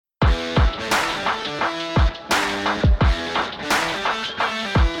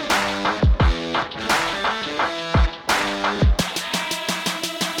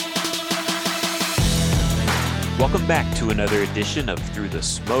back to another edition of Through the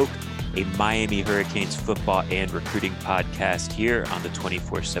Smoke, a Miami Hurricanes football and recruiting podcast here on the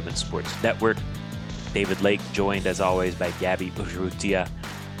 24/7 Sports Network. David Lake, joined as always by Gabby Urrutia.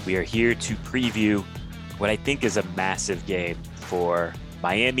 We are here to preview what I think is a massive game for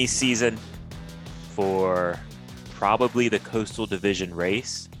Miami's season, for probably the Coastal Division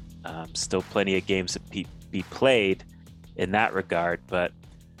race. Still plenty of games to be played in that regard, but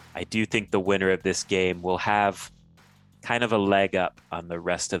I do think the winner of this game will have kind of a leg up on the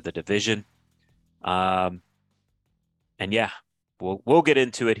rest of the division. And yeah, we'll get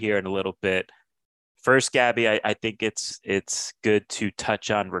into it here in a little bit. First, Gabby, I think it's good to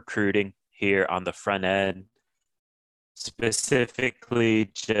touch on recruiting here on the front end, specifically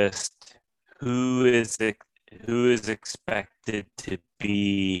just who is expected to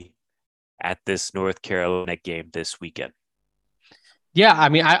be at this North Carolina game this weekend. Yeah, I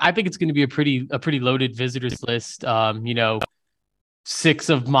mean, I think it's going to be a pretty loaded visitors list. 6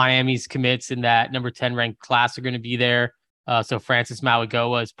 of Miami's commits in that number 10 ranked class are going to be there. So Francis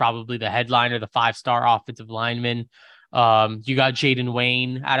Mauigoa is probably the headliner, the 5-star offensive lineman. You got Jaden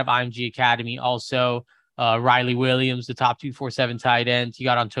Wayne out of IMG Academy, also Riley Williams, the top 247 tight end. You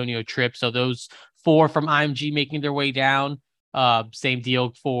got Antonio Tripp. So those 4 from IMG making their way down. Same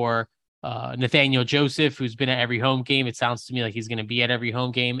deal for Nathaniel Joseph, who's been at every home game. It sounds to me like he's going to be at every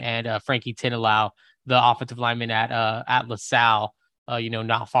home game. And Frankie Tinalau, the offensive lineman at LaSalle,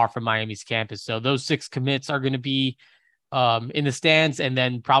 not far from Miami's campus. So those 6 commits are going to be in the stands. And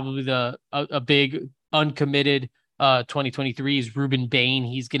then probably a big uncommitted 2023 is Ruben Bain.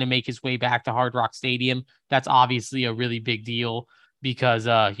 He's going to make his way back to Hard Rock Stadium. That's obviously a really big deal because,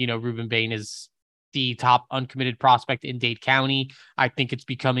 Ruben Bain is the top uncommitted prospect in Dade County. I think it's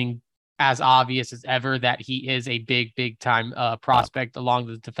becoming as obvious as ever that he is a big time prospect along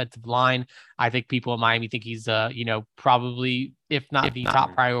the defensive line. I think people in Miami think he's, probably, if not the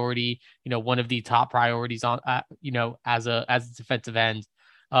top priority, one of the top priorities on, as a defensive end.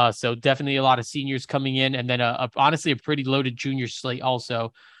 So definitely a lot of seniors coming in, and then honestly a pretty loaded junior slate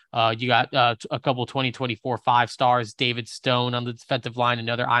also. You got a couple 2024 5-stars, David Stone on the defensive line,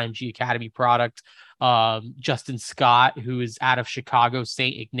 another IMG Academy product. Justin Scott, who is out of Chicago,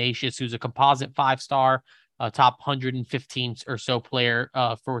 St. Ignatius, who's a composite 5-star, top 115 or so player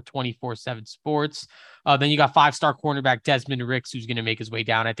for 24/7 Sports. Then you got 5-star cornerback Desmond Ricks, who's going to make his way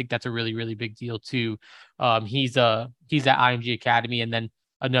down. I think that's a really big deal too. He's at IMG Academy, and then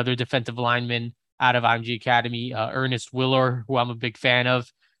another defensive lineman out of IMG Academy, Ernest Willer, who I'm a big fan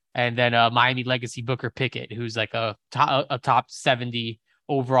of. And then Miami legacy Booker Pickett, who's like a top 70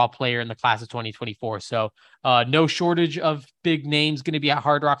 overall player in the class of 2024. So no shortage of big names going to be at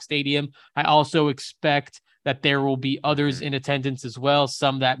Hard Rock Stadium. I also expect that there will be others in attendance as well.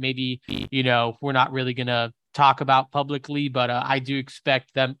 Some that maybe, we're not really going to talk about publicly, but I do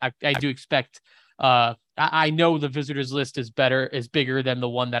expect them. I do expect I know the visitors list is bigger than the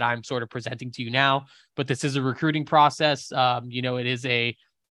one that I'm sort of presenting to you now, but this is a recruiting process. It is a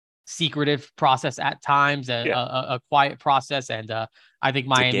secretive process at times, a quiet process. And I think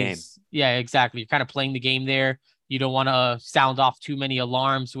Miami's, exactly. You're kind of playing the game there. You don't want to sound off too many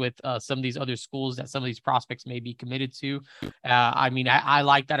alarms with some of these other schools that some of these prospects may be committed to. I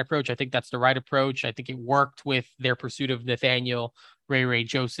like that approach. I think that's the right approach. I think it worked with their pursuit of Nathaniel Ray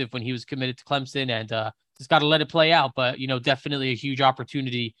Joseph when he was committed to Clemson, and just got to let it play out. But, definitely a huge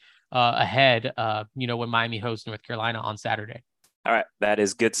opportunity ahead, when Miami hosts North Carolina on Saturday. All right, that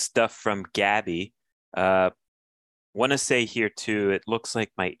is good stuff from Gabby. Want to say here too, it looks like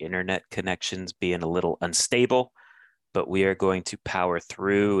my internet connection's being a little unstable, but we are going to power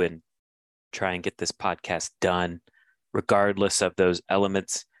through and try and get this podcast done regardless of those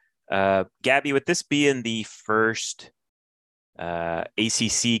elements. Gabby, with this being the first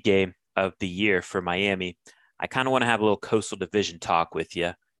ACC game of the year for Miami, I kind of want to have a little Coastal Division talk with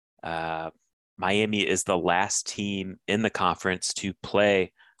you. Miami is the last team in the conference to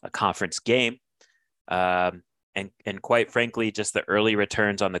play a conference game. And quite frankly, just the early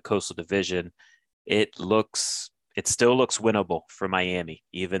returns on the Coastal Division, it still looks winnable for Miami,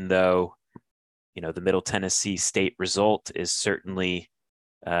 even though, the Middle Tennessee State result is certainly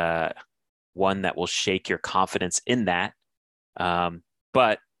one that will shake your confidence in that.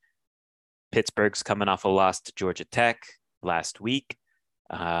 But Pittsburgh's coming off a loss to Georgia Tech last week.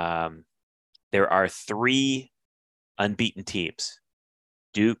 There are 3 unbeaten teams.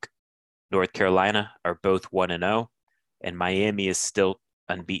 Duke, North Carolina are both 1-0, and Miami is still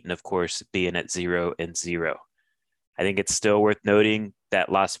unbeaten, of course, being at 0-0. I think it's still worth noting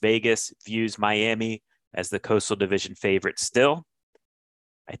that Las Vegas views Miami as the Coastal Division favorite still.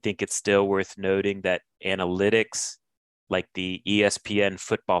 I think it's still worth noting that analytics like the ESPN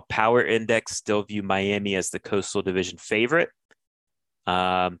Football Power Index still view Miami as the Coastal Division favorite.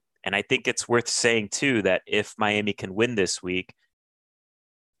 And I think it's worth saying too that if Miami can win this week,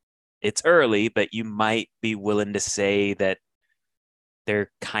 it's early, but you might be willing to say that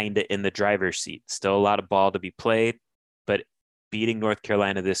they're kind of in the driver's seat. Still a lot of ball to be played, but beating North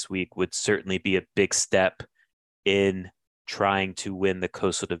Carolina this week would certainly be a big step in trying to win the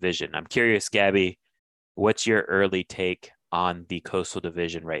Coastal Division. I'm curious, Gabby, what's your early take on the Coastal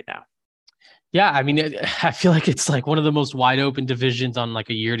Division right now? Yeah, I mean, I feel like it's like one of the most wide open divisions on like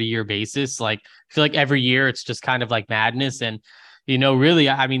a year to year basis. Like, I feel like every year it's just kind of like madness. And, really,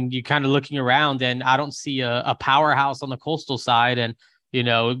 I mean, you're kind of looking around and I don't see a powerhouse on the Coastal side. And,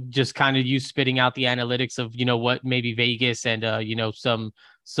 just kind of you spitting out the analytics of, what maybe Vegas and,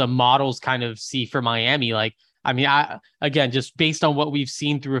 some models kind of see for Miami. Like, I mean, again, just based on what we've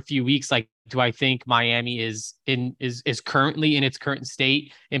seen through a few weeks, like, do I think Miami is currently in its current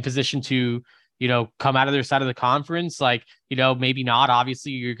state in position to come out of their side of the conference? Like, maybe not.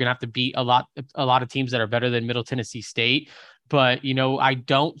 Obviously, you're gonna have to beat a lot of teams that are better than Middle Tennessee State. But I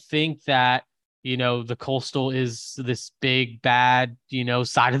don't think that the Coastal is this big bad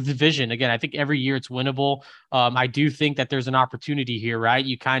side of the division. Again, I think every year it's winnable. I do think that there's an opportunity here, right?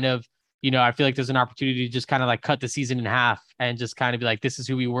 You kind of I feel like there's an opportunity to just kind of like cut the season in half and just kind of be like, this is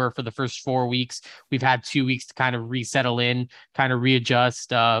who we were for the first 4 weeks. We've had 2 weeks to kind of resettle in, kind of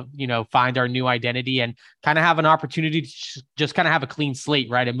readjust, find our new identity and kind of have an opportunity to just kind of have a clean slate,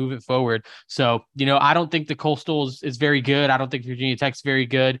 right? And move it forward. So, I don't think the Coastal is very good. I don't think Virginia Tech's very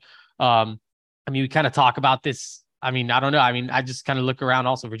good. I mean, we kind of talk about this. I mean, I don't know. I mean, I just kind of look around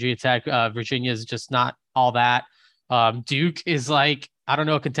also Virginia Tech, Virginia is just not all that. Duke is like, I don't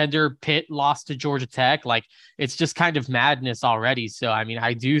know, a contender. Pitt lost to Georgia Tech. Like, it's just kind of madness already. So, I mean,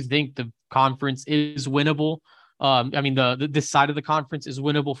 I do think the conference is winnable. I mean, this side of the conference is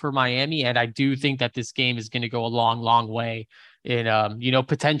winnable for Miami. And I do think that this game is going to go a long, long way in,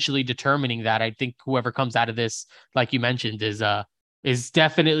 potentially determining that. I think whoever comes out of this, like you mentioned, is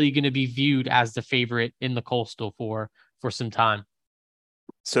definitely going to be viewed as the favorite in the Coastal for some time.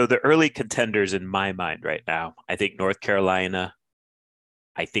 So the early contenders in my mind right now, I think North Carolina,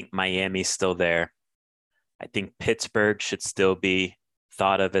 I think Miami's still there. I think Pittsburgh should still be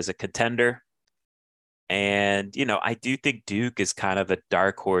thought of as a contender. And, I do think Duke is kind of a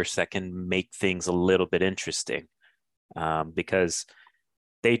dark horse that can make things a little bit interesting because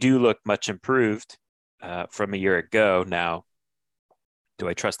they do look much improved from a year ago. Now, do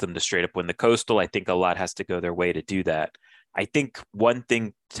I trust them to straight up win the Coastal? I think a lot has to go their way to do that. I think one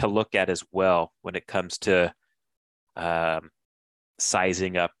thing to look at as well when it comes to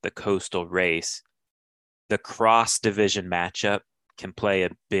sizing up the Coastal race, the cross division matchup can play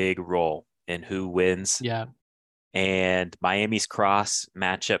a big role in who wins. Yeah. And Miami's cross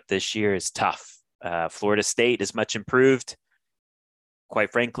matchup this year is tough. Florida State is much improved.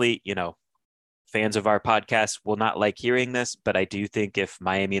 Quite frankly, fans of our podcast will not like hearing this, but I do think if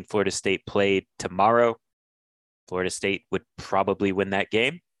Miami and Florida State played tomorrow, Florida State would probably win that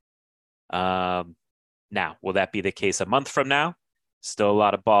game. Now, will that be the case a month from now? Still a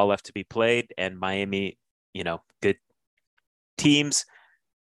lot of ball left to be played, and Miami, good teams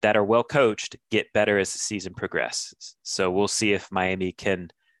that are well coached get better as the season progresses. So we'll see if Miami can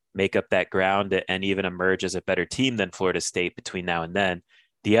make up that ground and even emerge as a better team than Florida State between now and then.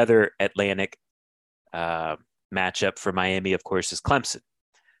 The other Atlantic matchup for Miami, of course, is Clemson,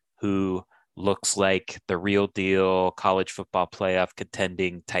 who looks like the real deal college football playoff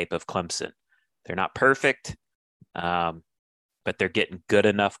contending type of Clemson. They're not perfect, but they're getting good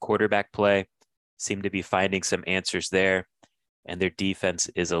enough quarterback play, seem to be finding some answers there, and their defense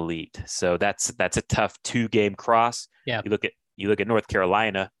is elite. So that's a tough 2-game cross. Yeah. You look at North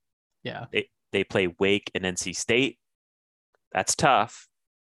Carolina. Yeah. They play Wake and NC State. That's tough.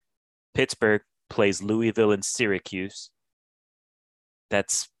 Pittsburgh plays Louisville and Syracuse.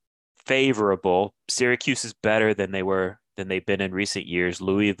 That's favorable. Syracuse is better than they've been in recent years.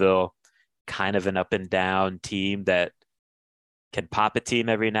 Louisville, kind of an up and down team that can pop a team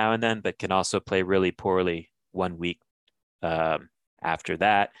every now and then, but can also play really poorly one week after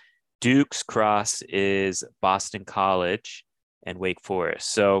that. Duke's cross is Boston College and Wake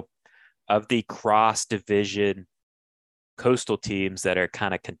Forest. So of the cross division Coastal teams that are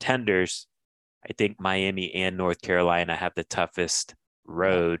kind of contenders, I think Miami and North Carolina have the toughest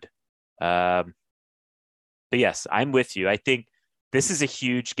road. But yes, I'm with you. I think this is a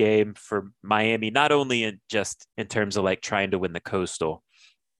huge game for Miami, not only in terms of like trying to win the Coastal.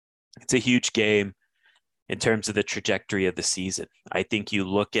 It's a huge game in terms of the trajectory of the season. I think you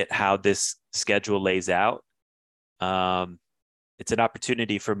look at how this schedule lays out. It's an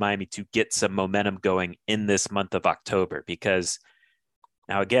opportunity for Miami to get some momentum going in this month of October, because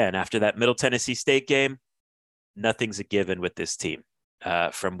now, again, after that Middle Tennessee State game, nothing's a given with this team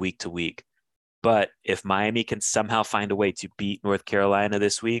from week to week. But if Miami can somehow find a way to beat North Carolina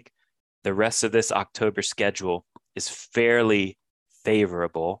this week, the rest of this October schedule is fairly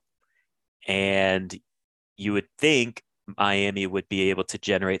favorable. And you would think Miami would be able to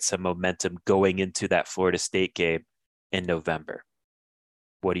generate some momentum going into that Florida State game in November.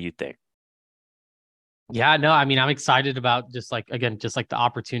 What do you think? Yeah, no, I mean, I'm excited about just like the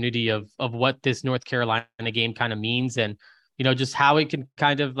opportunity of what this North Carolina game kind of means, and just how it can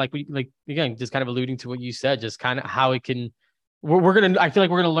kind of again, just kind of alluding to what you said, just kind of how it can. I feel like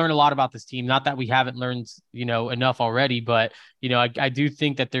we're gonna learn a lot about this team. Not that we haven't learned, enough already, but I do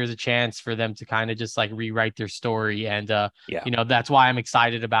think that there's a chance for them to kind of just like rewrite their story, and that's why I'm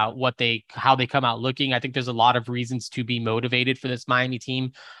excited about how they come out looking. I think there's a lot of reasons to be motivated for this Miami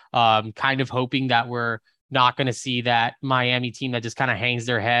team. Kind of hoping that we're not going to see that Miami team that just kind of hangs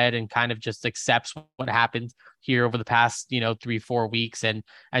their head and kind of just accepts what happened here over the past, 3-4 weeks and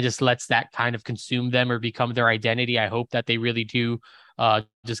just lets that kind of consume them or become their identity. I hope that they really do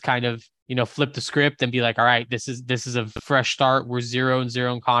just kind of, flip the script and be like, all right, this is a fresh start. We're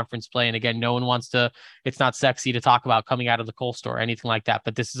 0-0 in conference play. And again, no one wants to, it's not sexy to talk about coming out of the coal store or anything like that,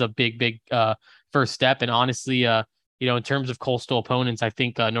 but this is a big first step. And honestly, in terms of coastal opponents, I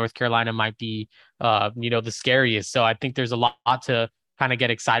think North Carolina might be, the scariest. So I think there's a lot to kind of get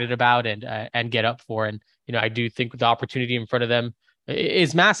excited about and get up for. And, I do think the opportunity in front of them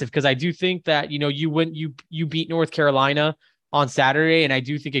is massive, because I do think that, you beat North Carolina on Saturday, and I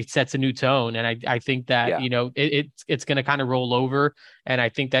do think it sets a new tone. And I think that, it's going to kind of roll over. And I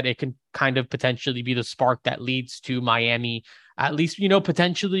think that it can kind of potentially be the spark that leads to Miami, at least,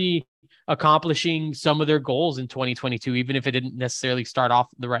 potentially accomplishing some of their goals in 2022, even if it didn't necessarily start off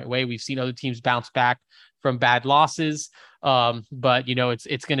the right way. We've seen other teams bounce back from bad losses. But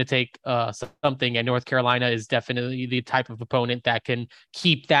it's going to take something, and North Carolina is definitely the type of opponent that can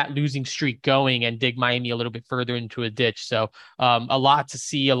keep that losing streak going and dig Miami a little bit further into a ditch. So a lot to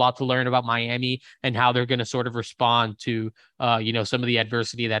see, a lot to learn about Miami and how they're going to sort of respond to some of the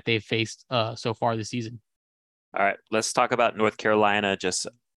adversity that they've faced so far this season. All right, let's talk about North Carolina, just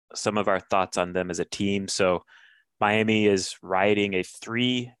some of our thoughts on them as a team. So Miami is riding a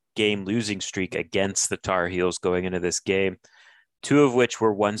 3-game losing streak against the Tar Heels going into this game, 2 of which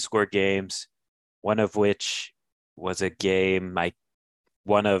were 1-score games, one of which was a game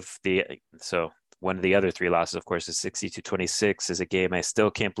one of the other 3 losses, of course, is 60-26, is a game I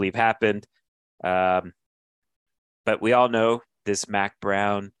still can't believe happened. But we all know this Mack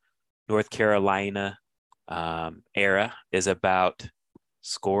Brown, North Carolina era is about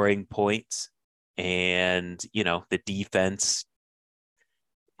scoring points, and the defense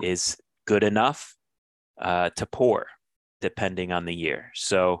is good enough to pour depending on the year.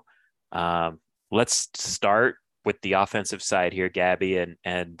 So let's start with the offensive side here, Gabby,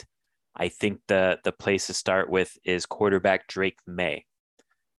 and I think the place to start with is quarterback Drake Maye.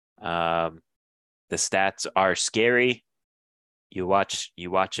 The stats are scary. You watch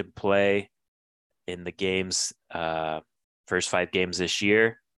him play in the games, first 5 games this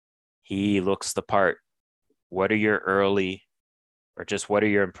year, he looks the part. What are your what are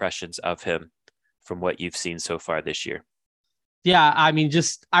your impressions of him from what you've seen so far this year? Yeah, I mean,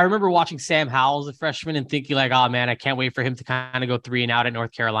 I remember watching Sam Howell as a freshman and thinking like, oh man, I can't wait for him to kind of go 3-and-out at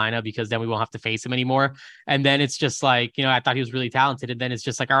North Carolina, because then we won't have to face him anymore. And then it's just like, I thought he was really talented. And then it's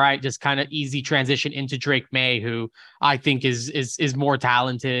just like, all right, just kind of easy transition into Drake Maye, who I think is more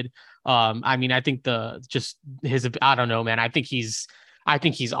talented. I mean, I think I don't know, man. I think he's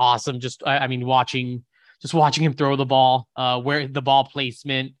awesome. Watching him throw the ball, where the ball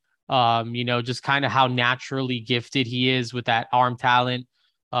placement, just kind of how naturally gifted he is with that arm talent.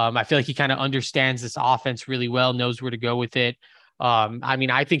 I feel like he kind of understands this offense really well, knows where to go with it.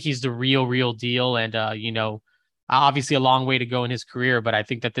 I think he's the real deal. And, obviously a long way to go in his career, but I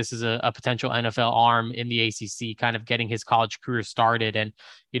think that this is a potential NFL arm in the ACC, kind of getting his college career started. And,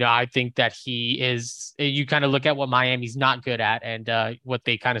 I think that you kind of look at what Miami's not good at, and what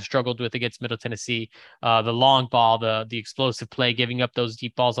they kind of struggled with against Middle Tennessee, the long ball, the explosive play, giving up those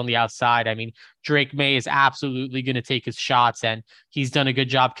deep balls on the outside. I mean, Drake Maye is absolutely going to take his shots, and he's done a good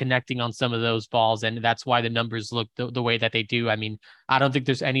job connecting on some of those balls. And that's why the numbers look the way that they do. I mean, I don't think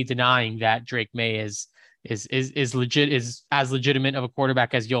there's any denying that Drake Maye is is legit, is as legitimate of a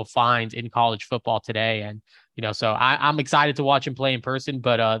quarterback as you'll find in college football today. And so I'm excited to watch him play in person,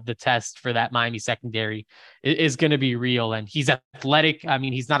 but the test for that Miami secondary is going to be real. And he's athletic. I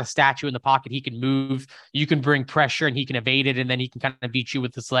mean, he's not a statue in the pocket. He can move. You can bring pressure, and he can evade it, and then he can kind of beat you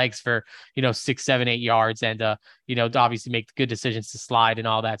with his legs for 6, 7, 8 yards, and obviously make good decisions to slide and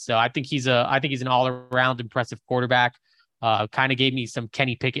all that. So I think he's an all around impressive quarterback. Kind of gave me some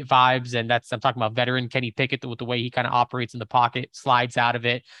Kenny Pickett vibes, and I'm talking about veteran Kenny Pickett with the way he kind of operates in the pocket, slides out of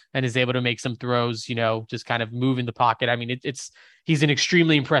it, and is able to make some throws. Just kind of move in the pocket. I mean, he's an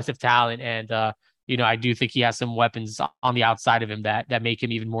extremely impressive talent, and I do think he has some weapons on the outside of him that make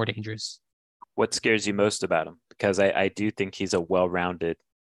him even more dangerous. What scares you most about him? Because I do think he's a well-rounded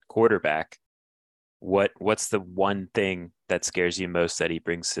quarterback. What's the one thing that scares you most that he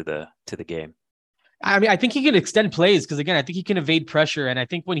brings to the game? I mean, I think he can extend plays because, again, I think he can evade pressure. And I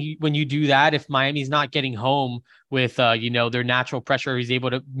think when you do that, if Miami's not getting home with, their natural pressure, he's able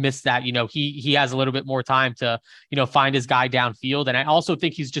to miss that. He has a little bit more time to, find his guy downfield. And I also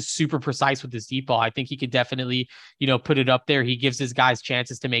think he's just super precise with his deep ball. I think he could definitely, put it up there. He gives his guys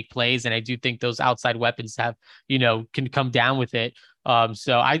chances to make plays. And I do think those outside weapons can come down with it.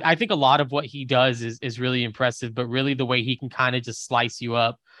 So I think a lot of what he does is really impressive, but really the way he can kind of just slice you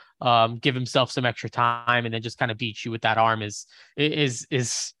up, give himself some extra time, and then just kind of beat you with that arm is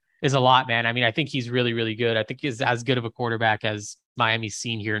a lot, man. I mean, I think he's really, really good. I think he's as good of a quarterback as Miami's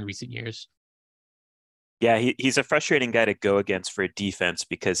seen here in recent years. Yeah, he's a frustrating guy to go against for a defense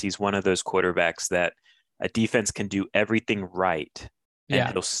because he's one of those quarterbacks that a defense can do everything right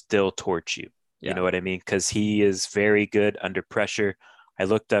and he'll still torch you. You know what I mean? Because he is very good under pressure. I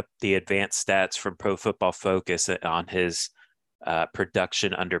looked up the advanced stats from Pro Football Focus on his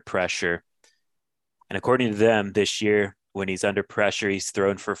production under pressure. And according to them, this year, when he's under pressure, he's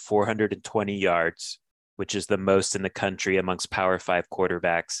thrown for 420 yards, which is the most in the country amongst Power 5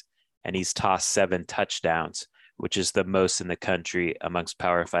 quarterbacks. And he's tossed 7 touchdowns, which is the most in the country amongst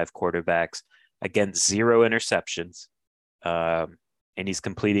Power 5 quarterbacks, against 0 interceptions. And he's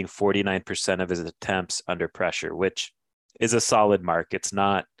completing 49% of his attempts under pressure, which is a solid mark. It's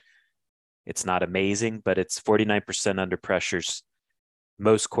not amazing, but it's 49% under pressures.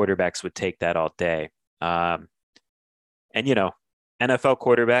 Most quarterbacks would take that all day. And NFL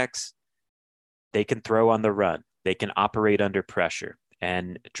quarterbacks, they can throw on the run. They can operate under pressure.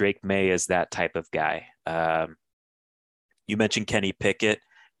 And Drake May is that type of guy. You mentioned Kenny Pickett,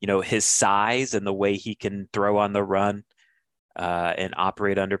 his size and the way he can throw on the run and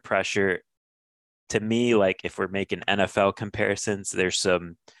operate under pressure. To me, like if we're making NFL comparisons, there's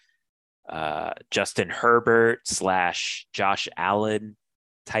some Justin Herbert / Josh Allen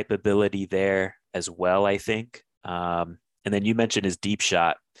type ability there as well, I think. And then you mentioned his deep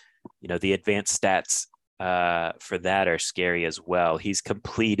shot. The advanced stats for that are scary as well. He's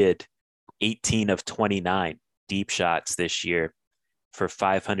completed 18 of 29 deep shots this year for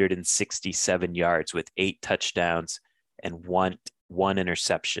 567 yards with 8 touchdowns and one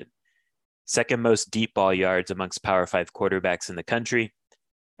interception. Second most deep ball yards amongst Power 5 quarterbacks in the country.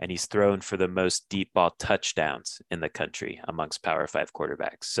 And he's thrown for the most deep ball touchdowns in the country amongst Power 5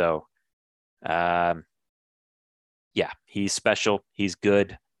 quarterbacks. So, he's special. He's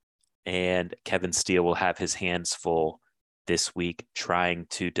good. And Kevin Steele will have his hands full this week trying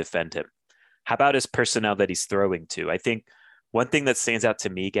to defend him. How about his personnel that he's throwing to? I think one thing that stands out to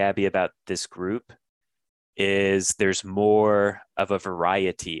me, Gabby, about this group is there's more of a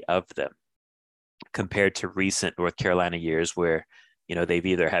variety of them compared to recent North Carolina years where they've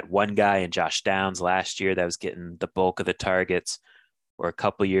either had one guy in Josh Downs last year that was getting the bulk of the targets, or a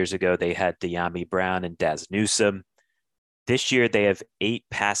couple years ago they had De'Ami Brown and Daz Newsome. This year they have 8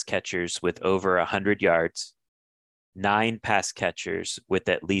 pass catchers with over 100 yards, 9 pass catchers with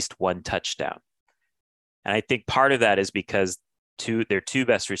at least 1 touchdown. And I think part of that is because their 2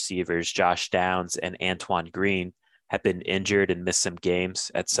 best receivers, Josh Downs and Antoine Green, have been injured and missed some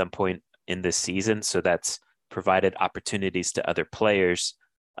games at some point in this season. So that's provided opportunities to other players,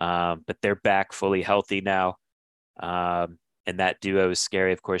 but they're back fully healthy now. And that duo is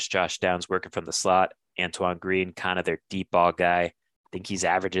scary. Of course, Josh Downs working from the slot, Antoine Green, kind of their deep ball guy. I think he's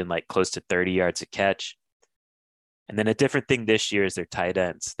averaging like close to 30 yards a catch. And then a different thing this year is their tight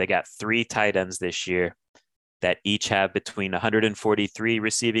ends. They got 3 tight ends this year that each have between 143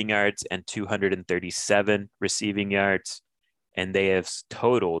 receiving yards and 237 receiving yards. And they have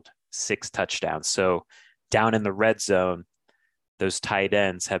totaled 6 touchdowns. So down in the red zone, those tight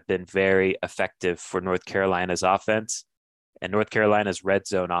ends have been very effective for North Carolina's offense. And North Carolina's red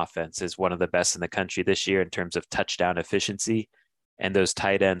zone offense is one of the best in the country this year in terms of touchdown efficiency. And those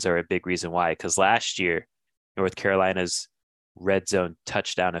tight ends are a big reason why, because last year North Carolina's red zone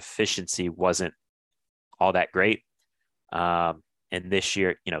touchdown efficiency wasn't all that great. And this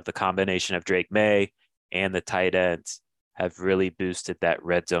year, the combination of Drake May and the tight ends have really boosted that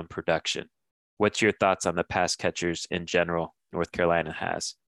red zone production. What's your thoughts on the pass catchers in general North Carolina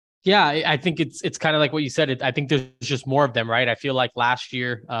has? Yeah, I think it's kind of like what you said. I think there's just more of them, right? I feel like last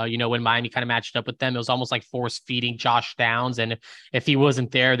year, when Miami kind of matched up with them, it was almost like force feeding Josh Downs, and if he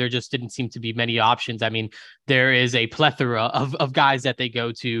wasn't there, there just didn't seem to be many options. I mean, there is a plethora of guys that they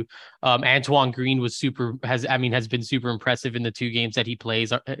go to. Antoine Green has been super impressive in the 2 games that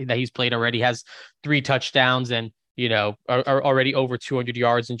he's played already. Has 3 touchdowns and are already over 200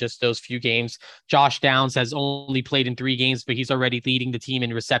 yards in just those few games. Josh Downs has only played in 3 games, but he's already leading the team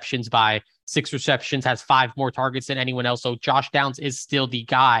in receptions by 6 receptions, has 5 more targets than anyone else. So Josh Downs is still the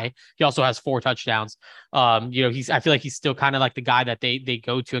guy. He also has 4 touchdowns. I feel like he's still kind of like the guy that they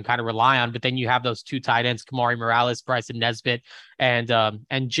go to and kind of rely on. But then you have those 2 tight ends, Kamari Morales, Bryson Nesbitt, and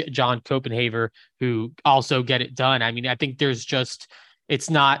John Copenhaver, who also get it done. I mean, I think it's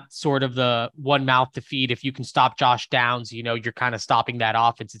not sort of the one mouth to feed. If you can stop Josh Downs, you're kind of stopping that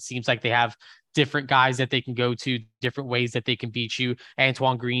offense. It seems like they have different guys that they can go to, different ways that they can beat you.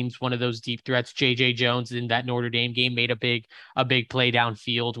 Antoine Green's one of those deep threats. JJ Jones in that Notre Dame game made a big play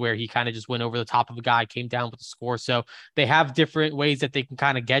downfield where he kind of just went over the top of a guy, came down with the score. So they have different ways that they can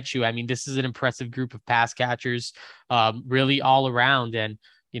kind of get you. I mean, this is an impressive group of pass catchers, really all around. And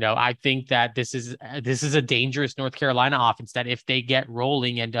I think that this is a dangerous North Carolina offense that if they get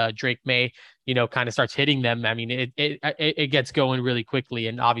rolling and Drake May, kind of starts hitting them, I mean, it gets going really quickly,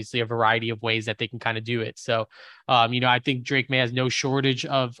 and obviously a variety of ways that they can kind of do it. So, I think Drake May has no shortage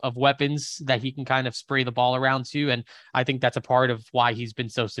of weapons that he can kind of spray the ball around to, and I think that's a part of why he's been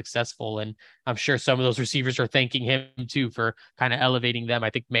so successful. And I'm sure some of those receivers are thanking him too for kind of elevating them. I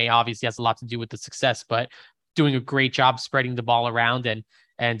think May obviously has a lot to do with the success, but doing a great job spreading the ball around and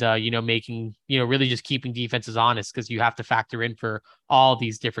making, really just keeping defenses honest, because you have to factor in for all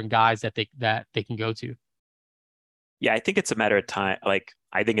these different guys that they can go to. Yeah, I think it's a matter of time. Like,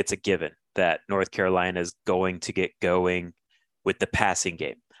 I think it's a given that North Carolina is going to get going with the passing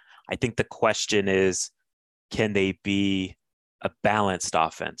game. I think the question is, can they be a balanced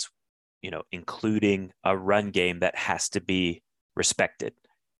offense, including a run game that has to be respected?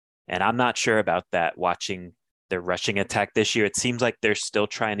 And I'm not sure about that watching their rushing attack this year. It seems like they're still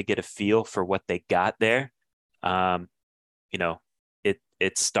trying to get a feel for what they got there.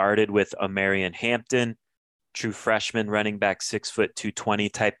 It started with Omarion Hampton, true freshman running back, 6', 220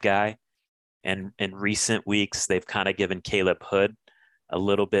 type guy. And in recent weeks, they've kind of given Caleb Hood a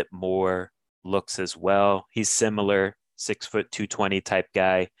little bit more looks as well. He's similar, 6', 220 type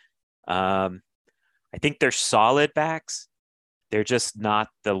guy. I think they're solid backs. They're just not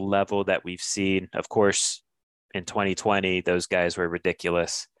the level that we've seen. Of course, in 2020, those guys were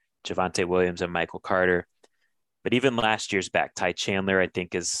ridiculous. Javonte Williams and Michael Carter. But even last year's back, Ty Chandler, I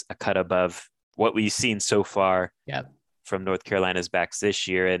think, is a cut above what we've seen so far from North Carolina's backs this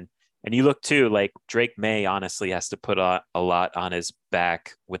year. And you look too, like Drake May honestly has to put a lot on his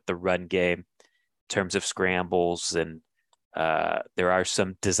back with the run game in terms of scrambles. And there are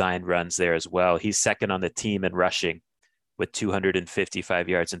some design runs there as well. He's second on the team in rushing with 255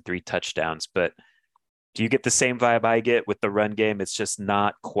 yards and 3 touchdowns. But do you get the same vibe I get with the run game? It's just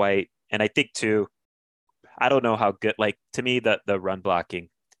not quite. And I think too, I don't know how good, like to me, the run blocking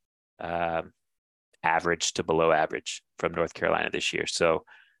average to below average from North Carolina this year. So,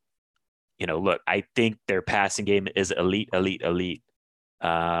 look, I think their passing game is elite.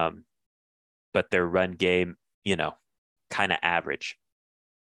 But their run game, kind of average.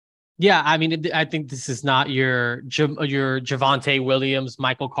 Yeah, I mean, I think this is not your Javonte Williams,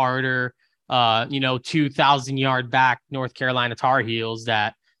 Michael Carter, 2,000-yard back North Carolina Tar Heels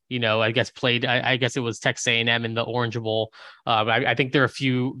that, I guess played, I guess it was Texas A&M in the Orange Bowl. I think they're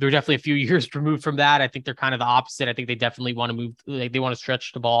definitely a few years removed from that. I think they're kind of the opposite. I think they definitely want to move, they want to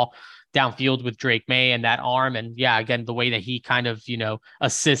stretch the ball downfield with Drake May and that arm. And yeah, again, the way that he kind of,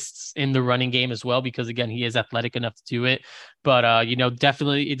 assists in the running game as well, because again, he is athletic enough to do it. But,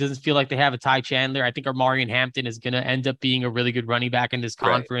 definitely it doesn't feel like they have a Ty Chandler. I think Omarion Hampton is going to end up being a really good running back in this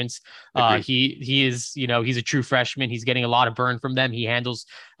conference. Right. He is, he's a true freshman. He's getting a lot of burn from them. He handles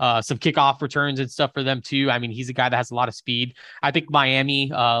some kickoff returns and stuff for them too. I mean, he's a guy that has a lot of speed. I think Miami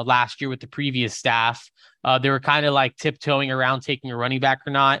last year with the previous staff, they were kind of like tiptoeing around taking a running back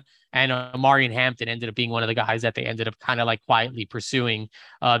or not. And Omarion Hampton ended up being one of the guys that they ended up kind of like quietly pursuing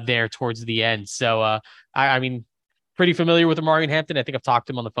there towards the end. So, I mean, pretty familiar with Omarion Hampton. I think I've talked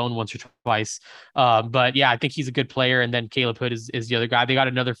to him on the phone once or twice. But yeah, I think he's a good player. And then Caleb Hood is the other guy. They got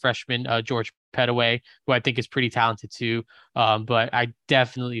another freshman, George Pettaway, who I think is pretty talented too. But I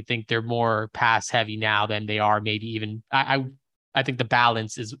definitely think they're more pass heavy now than they are maybe even. I think the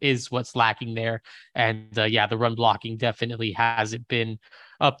balance is what's lacking there. And yeah, the run blocking definitely hasn't been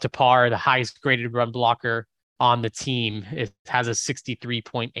up to par. The highest graded run blocker on the team, it has a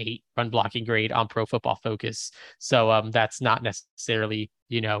 63.8 run blocking grade on Pro Football Focus. So that's not necessarily,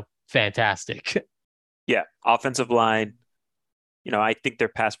 fantastic. Yeah, offensive line, I think their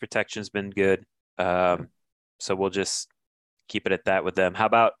pass protection's been good. So we'll just keep it at that with them. How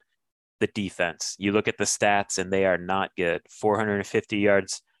about the defense? You look at the stats and they are not good. 450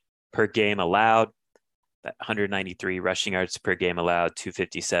 yards per game allowed, 193 rushing yards per game allowed,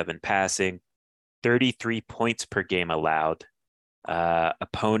 257 passing, 33 points per game allowed.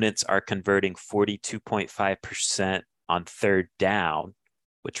 Opponents are converting 42.5% on third down,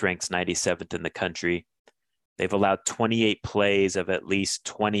 which ranks 97th in the country. They've allowed 28 plays of at least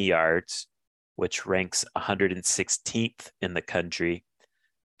 20 yards, which ranks 116th in the country.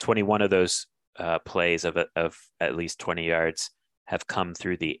 21 of those plays of at least 20 yards have come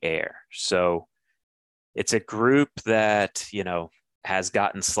through the air. So it's a group that, has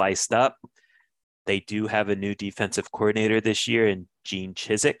gotten sliced up. They do have a new defensive coordinator this year in Gene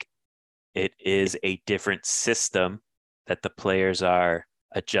Chizik. It is a different system that the players are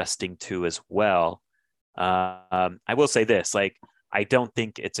adjusting to as well. I will say this, I don't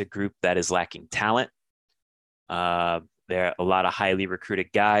think it's a group that is lacking talent. There are a lot of highly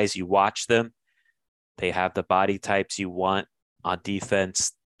recruited guys. You watch them. They have the body types you want on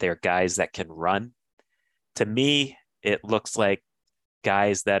defense. They're guys that can run. To me, it looks like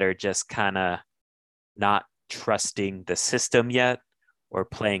guys that are just kind of not trusting the system yet or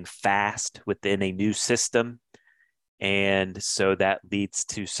playing fast within a new system. And so that leads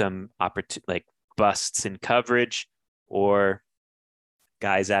to some busts in coverage or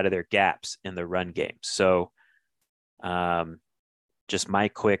guys out of their gaps in the run game. So just my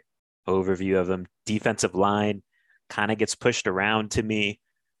quick overview of them. Defensive line kind of gets pushed around to me.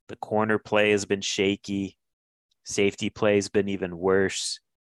 The corner play has been shaky. Safety play has been even worse.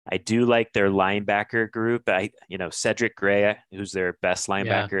 I do like their linebacker group. Cedric Gray, who's their best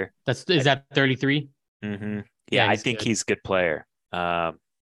linebacker. Yeah. Is that 33? Mm-hmm. Yeah, I think he's a good player. But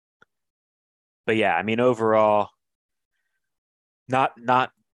yeah, overall,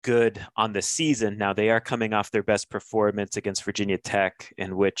 not good on the season. Now they are coming off their best performance against Virginia Tech,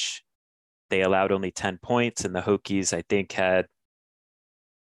 in which they allowed only 10 points, and the Hokies, I think, had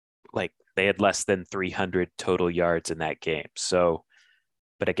they had less than 300 total yards in that game. So,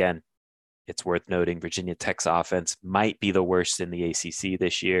 but again, it's worth noting Virginia Tech's offense might be the worst in the ACC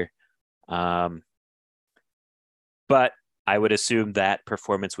this year. But I would assume that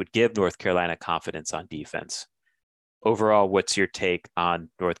performance would give North Carolina confidence on defense. Overall, what's your take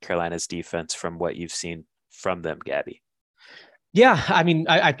on North Carolina's defense from what you've seen from them, Gabby? Yeah,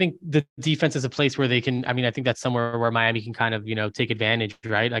 I think the defense is a place where they can. I think that's somewhere where Miami can kind of, take advantage,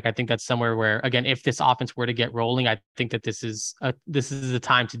 right? I think that's somewhere where, again, if this offense were to get rolling, I think that this is the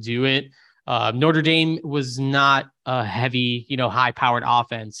time to do it. Notre Dame was not a heavy, high-powered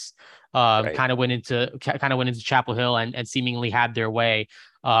offense. Right. Kind of went into Chapel Hill and seemingly had their way.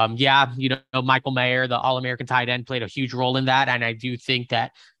 Michael Mayer, the All-American tight end, played a huge role in that, and I do think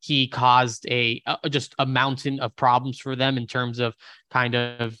that he caused just a mountain of problems for them in terms of kind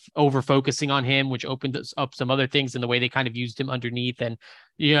of over focusing on him, which opened up some other things in the way they kind of used him underneath and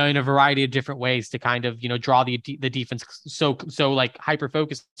in a variety of different ways to kind of draw the defense so hyper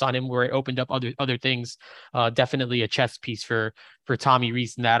focused on him, where it opened up other things. Definitely a chess piece for Tommy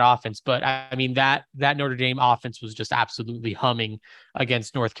Rees in that offense. But that Notre Dame offense was just absolutely humming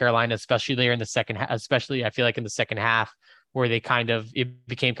against North Carolina, especially there in the second half. Especially I feel like in the second half, where it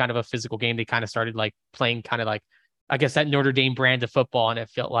became kind of a physical game. They kind of started playing kind of I guess that Notre Dame brand of football, and it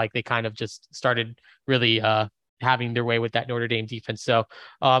felt like they kind of just started really having their way with that Notre Dame defense. So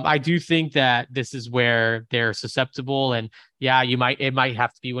I do think that this is where they're susceptible, and yeah, it might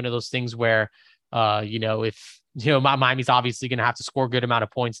have to be one of those things where if Miami's obviously going to have to score a good amount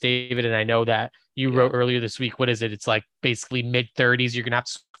of points, David, and I know that you wrote earlier this week, what is it? It's basically mid-30s. You're going to have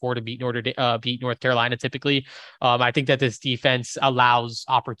to score to beat North Carolina typically. I think that this defense allows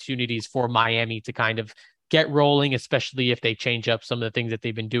opportunities for Miami to kind of get rolling, especially if they change up some of the things that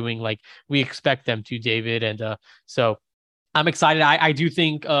they've been doing, like we expect them to, David. And so I'm excited. I do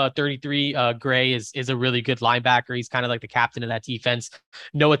think 33 Gray is a really good linebacker. He's kind of like the captain of that defense.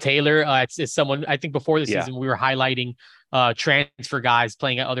 Noah Taylor is someone, I think before the season we were highlighting transfer guys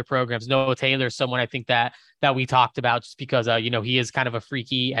playing at other programs. Noah Taylor is someone I think that we talked about just because he is kind of a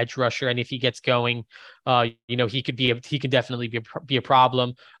freaky edge rusher, and if he gets going, he can definitely be a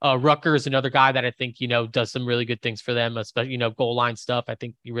problem. Rucker is another guy that I think does some really good things for them, especially goal line stuff. I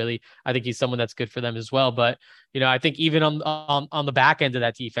think he's someone that's good for them as well. But I think even on the back end of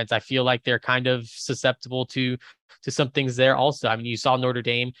that defense, I feel like they're kind of susceptible to some things there also. I mean, you saw Notre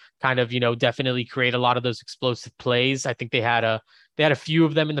Dame kind of definitely create a lot of those explosive plays. I think they had a few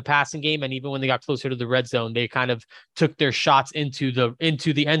of them in the passing game, and even when they got closer to the red zone, they kind of took their shots into the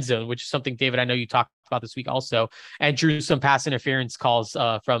end zone, which is something, David, I know you talked about this week also, and drew some pass interference calls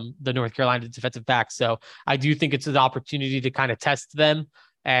from the North Carolina defensive backs. So I do think it's an opportunity to kind of test them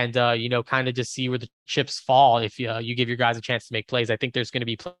and kind of just see where the chips fall if you give your guys a chance to make plays. I think there's going to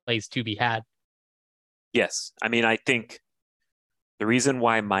be plays to be had. Yes. I mean, I think the reason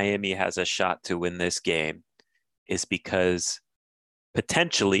why Miami has a shot to win this game is because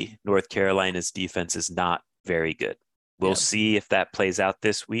potentially North Carolina's defense is not very good. We'll see if that plays out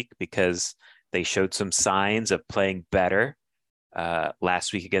this week because they showed some signs of playing better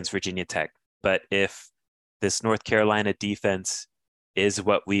last week against Virginia Tech. But if this North Carolina defense is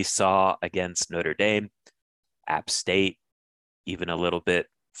what we saw against Notre Dame, App State, even a little bit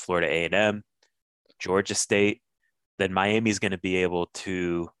Florida A&M, Georgia State, then Miami's going to be able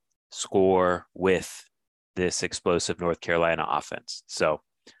to score with this explosive North Carolina offense. So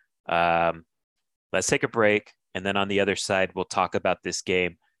let's take a break. And then on the other side, we'll talk about this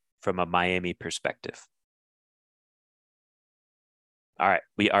game from a Miami perspective. All right,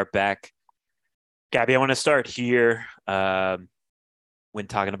 we are back. Gabby, I want to start here when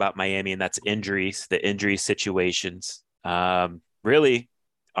talking about Miami, and that's injuries, the injury situations. Really,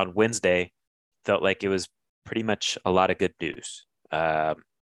 on Wednesday, felt like it was pretty much a lot of good news.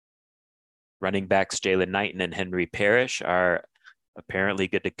 Running backs Jalen Knighton and Henry Parrish are apparently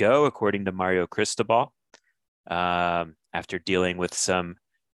good to go, according to Mario Cristobal, after dealing with some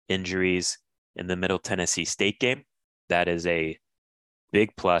injuries in the Middle Tennessee State game. That is a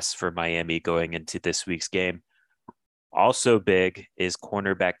big plus for Miami going into this week's game. Also big is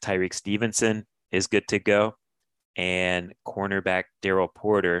cornerback Tyreek Stevenson is good to go, and cornerback Daryl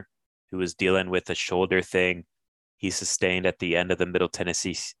Porter, who was dealing with a shoulder thing he sustained at the end of the Middle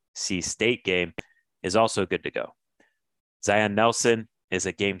Tennessee State game, is also good to go. Zion Nelson is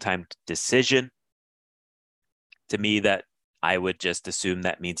a game time decision. To me, that I would just assume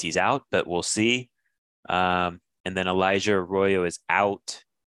that means he's out, but we'll see. And then Elijah Arroyo is out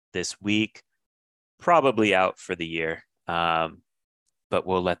this week, probably out for the year. But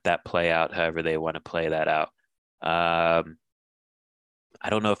we'll let that play out however they want to play that out. I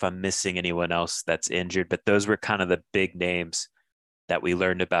don't know if I'm missing anyone else that's injured, but those were kind of the big names that we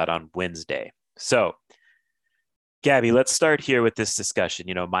learned about on Wednesday. So, Gabby, let's start here with this discussion.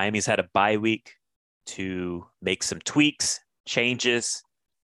 Miami's had a bye week to make some tweaks, changes,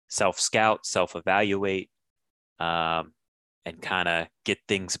 self-scout, self-evaluate, and kind of get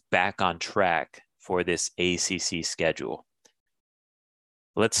things back on track for this ACC schedule.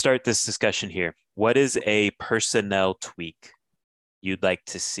 Let's start this discussion here. What is a personnel tweak you'd like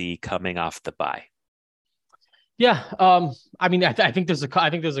to see coming off the bye? Yeah, I mean, I think there's a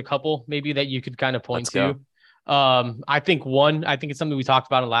couple maybe that you could kind of point to. I think it's something we talked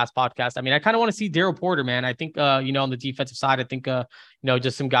about in the last podcast. I mean, I kind of want to see Daryl Porter, man. I think on the defensive side, I think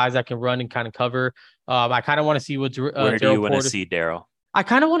just some guys that can run and kind of cover. I kind of want to see what where do you want to see Daryl? I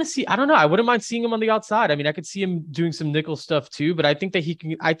kind of want to see. I don't know. I wouldn't mind seeing him on the outside. I mean, I could see him doing some nickel stuff too. But I think that he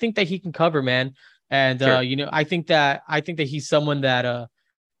can cover, man. And sure. I think that he's someone that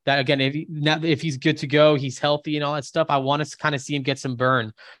again, if he's good to go, he's healthy and all that stuff. I want to kind of see him get some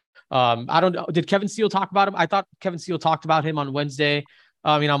burn. I don't know. Did Kevin Steele talk about him? I thought Kevin Steele talked about him on Wednesday.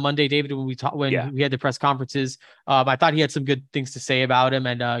 On Monday, David, when we had the press conferences, I thought he had some good things to say about him.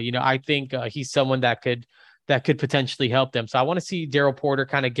 And, I think he's someone that could potentially help them. So I want to see Daryl Porter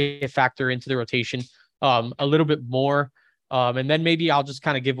kind of factor into the rotation a little bit more. And then maybe I'll just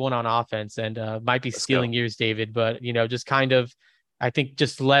kind of give one on offense and might be stealing yours, David, but, just kind of, I think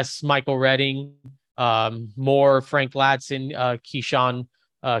just less Michael Redding, more Frank Ladson,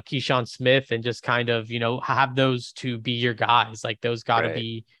 Keyshawn Smith, and just kind of, have those to be your guys. Like those got to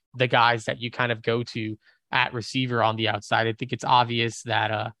be the guys that you kind of go to at receiver on the outside. I think it's obvious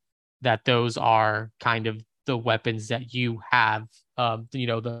that those are kind of the weapons that you have,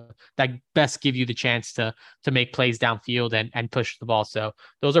 that best give you the chance to make plays downfield and push the ball. So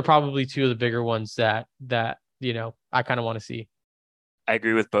those are probably two of the bigger ones that I kind of want to see. I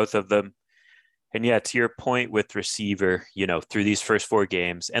agree with both of them. And yeah, to your point with receiver, through these first 4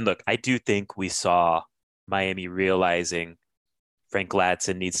 games, and look, I do think we saw Miami realizing Frank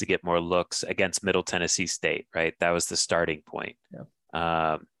Ladson needs to get more looks against Middle Tennessee State, right? That was the starting point.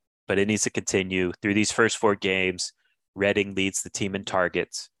 Yeah. But it needs to continue through these first 4 games. Reading leads the team in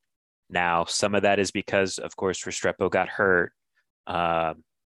targets. Now, some of that is because, of course, Restrepo got hurt. But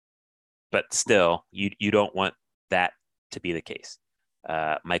still, you don't want that to be the case.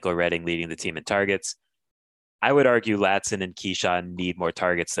 Michael Redding leading the team in targets. I would argue Ladson and Keyshawn need more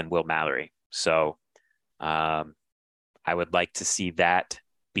targets than Will Mallory. So I would like to see that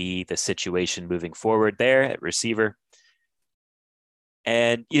be the situation moving forward there at receiver.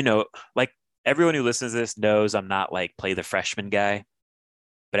 And, like everyone who listens to this knows I'm not like play the freshman guy,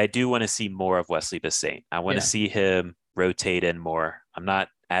 but I do want to see more of Wesley Bissainthe. I want to see him rotate in more. I'm not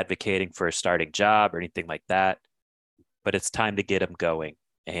advocating for a starting job or anything like that, but it's time to get him going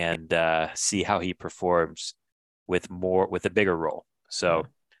and see how he performs with a bigger role. So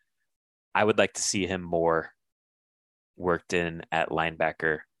I would like to see him more worked in at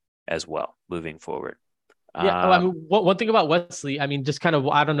linebacker as well moving forward. Yeah, I mean, one thing about Wesley, I mean, just kind of,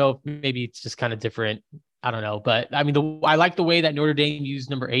 I don't know if maybe it's just kind of different. I don't know, but I mean, I like the way that Notre Dame used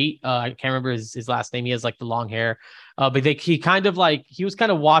number 8. I can't remember his last name. He has like the long hair, but he kind of like he was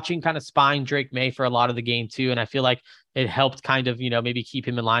kind of watching, kind of spying Drake May for a lot of the game too, and I feel like it helped kind of maybe keep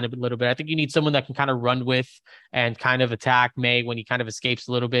him in line a little bit. I think you need someone that can kind of run with and kind of attack May when he kind of escapes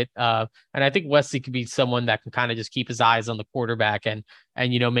a little bit. And I think Wesley could be someone that can kind of just keep his eyes on the quarterback and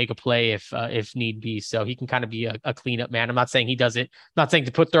make a play if need be. So he can kind of be a cleanup man. I'm not saying he does it. I'm not saying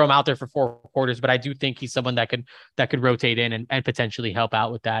to throw him out there for 4 quarters, but I do think he's someone that could rotate in and potentially help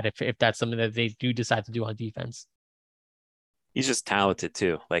out with that if that's something that they do decide to do on defense. He's just talented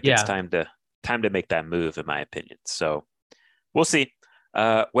too. Like it's time to make that move, in my opinion. So we'll see.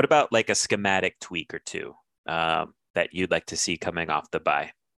 What about like a schematic tweak or two that you'd like to see coming off the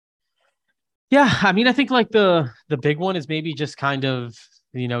bye? Yeah, I mean, I think like the big one is maybe just kind of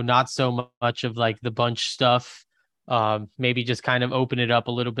not so much of like the bunch stuff. Maybe just kind of open it up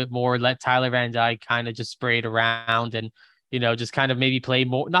a little bit more. Let Tyler Van Dyke kind of just spray it around and just kind of maybe play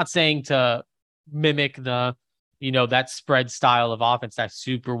more. Not saying to mimic the that spread style of offense, that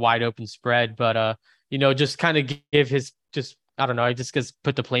super wide open spread, but just kind of give his just I don't know, I just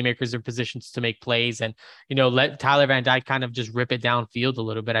put the playmakers in positions to make plays and let Tyler Van Dyke kind of just rip it downfield a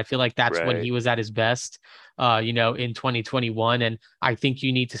little bit. I feel like that's when he was at his best in 2021, and I think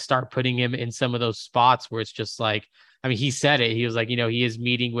you need to start putting him in some of those spots where it's just like, I mean, he said it. He was like, he is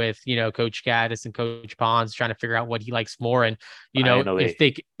meeting with, Coach Gaddis and Coach Pons, trying to figure out what he likes more. And, Finally.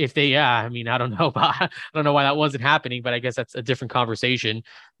 if they, I mean, I don't know I don't know why that wasn't happening, but I guess that's a different conversation.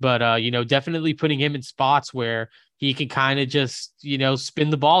 But, definitely putting him in spots where he can kind of just,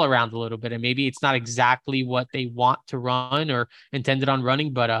 spin the ball around a little bit. And maybe it's not exactly what they want to run or intended on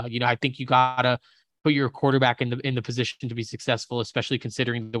running, but, I think you gotta put your quarterback in the position to be successful, especially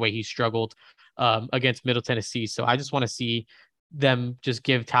considering the way he struggled against Middle Tennessee. So I just want to see them just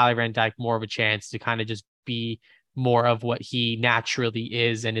give Tyler Van Dyke more of a chance to kind of just be more of what he naturally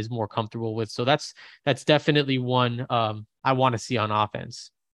is and is more comfortable with. So that's definitely one I want to see on offense.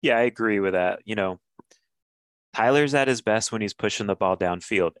 Yeah, I agree with that. Tyler's at his best when he's pushing the ball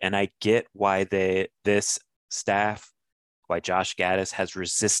downfield. And I get why this staff, why Josh Gaddis has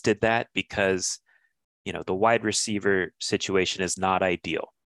resisted that, because the wide receiver situation is not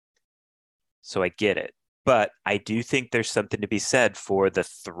ideal. So I get it. But I do think there's something to be said for the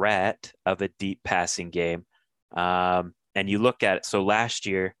threat of a deep passing game. And you look at it. So last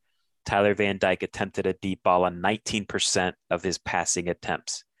year, Tyler Van Dyke attempted a deep ball on 19% of his passing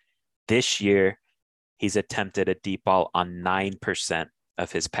attempts. This year, he's attempted a deep ball on 9%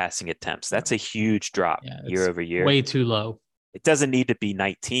 of his passing attempts. That's a huge drop year over year. Way too low. It doesn't need to be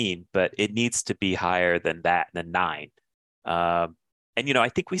 19, but it needs to be higher than that, than 9. And, I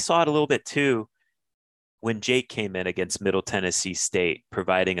think we saw it a little bit too when Jake came in against Middle Tennessee State,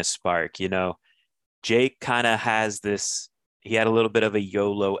 providing a spark. Jake kind of has he had a little bit of a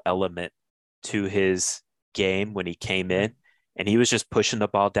YOLO element to his game when he came in, and he was just pushing the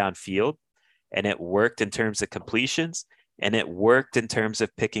ball downfield, and it worked in terms of completions, and it worked in terms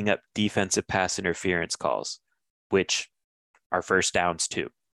of picking up defensive pass interference calls, which are first downs too.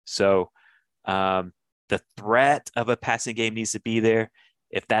 So the threat of a passing game needs to be there.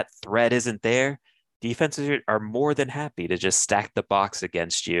 If that threat isn't there, defenses are more than happy to just stack the box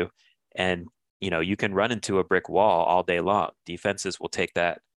against you. And, you can run into a brick wall all day long. Defenses will take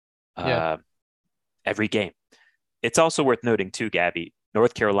that every game. It's also worth noting too, Gabby,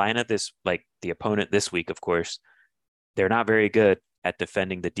 North Carolina, the opponent this week, of course, they're not very good at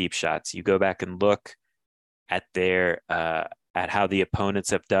defending the deep shots. You go back and look at at how the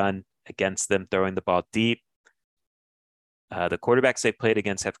opponents have done against them throwing the ball deep. The quarterbacks they played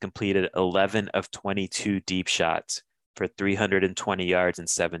against have completed 11 of 22 deep shots for 320 yards and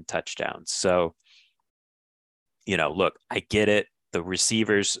 7 touchdowns. So, look, I get it. The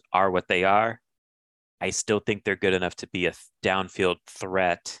receivers are what they are. I still think they're good enough to be a downfield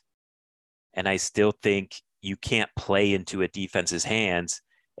threat. And I still think you can't play into a defense's hands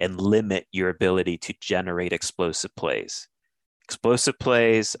and limit your ability to generate explosive plays. Explosive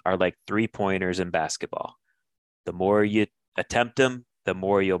plays are like 3-pointers in basketball. The more you attempt them, the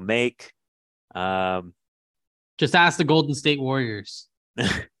more you'll make. Just ask the Golden State Warriors.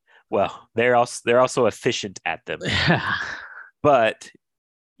 Well, they're also efficient at them. But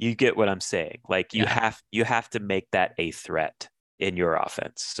you get what I'm saying. Like you have to make that a threat in your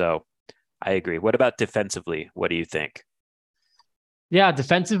offense. So I agree. What about defensively? What do you think? Yeah,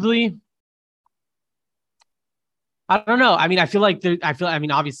 defensively, I don't know. I mean,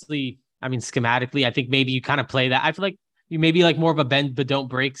 obviously, schematically, I think maybe you kind of play that. I feel like you maybe like more of a bend but don't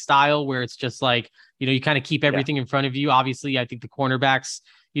break style where it's just like, you kind of keep everything in front of you. Obviously, I think the cornerbacks,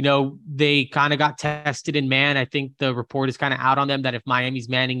 they kind of got tested in man. I think the report is kind of out on them that if Miami's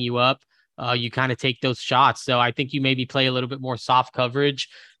manning you up, you kind of take those shots. So I think you maybe play a little bit more soft coverage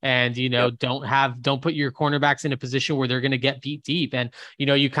and, don't put your cornerbacks in a position where they're going to get beat deep. And,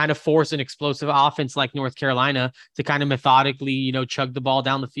 you kind of force an explosive offense like North Carolina to kind of methodically, chug the ball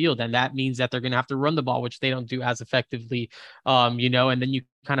down the field. And that means that they're going to have to run the ball, which they don't do as effectively, and then you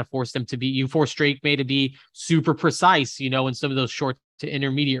kind of force them to be, you force Drake May to be super precise, in some of those short to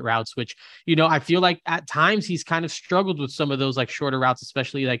intermediate routes, which, I feel like at times he's kind of struggled with some of those like shorter routes,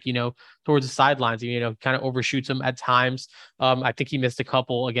 especially like, towards the sidelines, kind of overshoots them at times. I think he missed a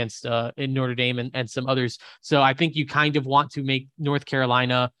couple against in Notre Dame and some others. So I think you kind of want to make North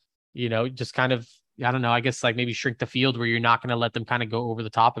Carolina, just kind of, I don't know, I guess like maybe shrink the field where you're not going to let them kind of go over the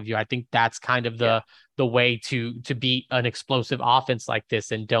top of you. I think that's kind of the way to beat an explosive offense like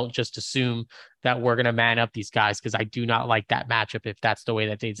this, and don't just assume that we're going to man up these guys, because I do not like that matchup if that's the way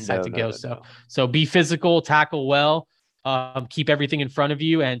that they decide to go. So be physical, tackle well, keep everything in front of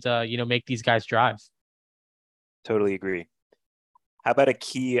you, and make these guys drive. Totally agree. How about a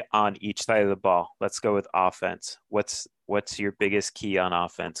key on each side of the ball? Let's go with offense. What's your biggest key on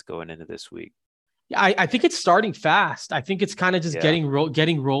offense going into this week? I think it's starting fast. I think it's kind of just getting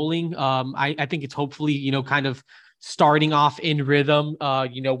rolling. I think it's hopefully, kind of starting off in rhythm,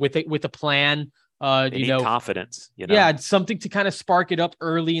 with a plan. They need confidence. Yeah, something to kind of spark it up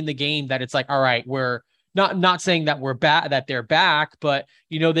early in the game that it's like, all right, we're not saying that we're back, that they're back, but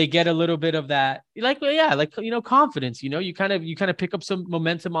they get a little bit of that, confidence. You kind of pick up some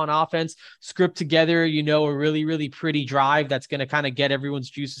momentum on offense, script together, a really, really pretty drive that's going to kind of get everyone's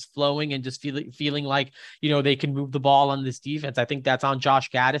juices flowing and just feeling like, they can move the ball on this defense. I think that's on Josh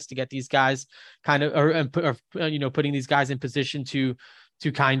Gaddis to get these guys kind of, putting these guys in position to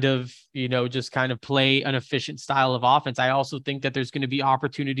kind of, just kind of play an efficient style of offense. I also think that there's going to be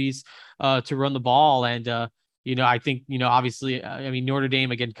opportunities to run the ball. And, I think, obviously, Notre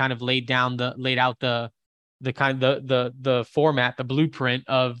Dame, again, kind of laid out the format, the blueprint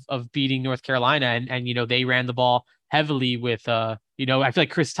of beating North Carolina. And they ran the ball heavily with, I feel like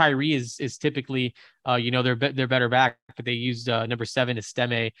Chris Tyree is typically, their better back, but they used number 7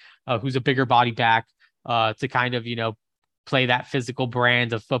 Estime, who's a bigger body back to kind of, play that physical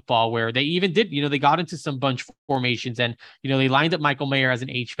brand of football, where they even did, they got into some bunch formations and, they lined up Michael Mayer as an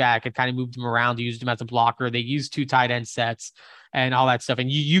H-back and kind of moved him around, used him as a blocker. They used 2 tight end sets and all that stuff. And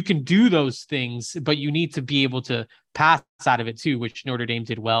you can do those things, but you need to be able to pass out of it too, which Notre Dame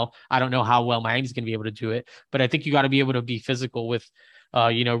did well. I don't know how well Miami's going to be able to do it, but I think you got to be able to be physical with,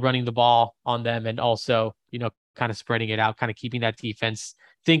 running the ball on them, and also, kind of spreading it out, kind of keeping that defense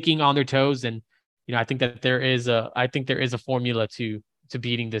thinking on their toes. And, I think that there is a formula to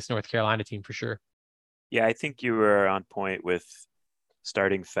beating this North Carolina team for sure. Yeah, I think you were on point with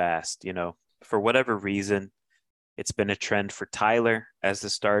starting fast. For whatever reason, it's been a trend for Tyler as the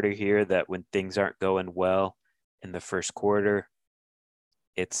starter here that when things aren't going well in the first quarter,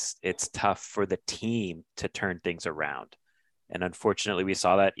 it's tough for the team to turn things around. And unfortunately, we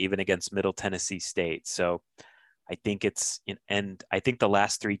saw that even against Middle Tennessee State. So I think and I think the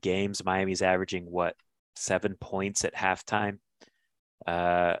last 3 games, Miami's averaging 7 points at halftime.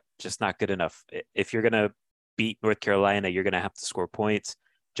 Just not good enough. If you're going to beat North Carolina, you're going to have to score points.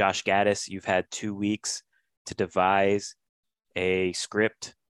 Josh Gaddis, you've had 2 weeks to devise a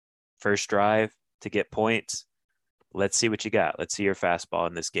script, first drive to get points. Let's see what you got. Let's see your fastball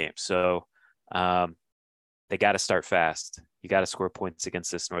in this game. So they got to start fast. You got to score points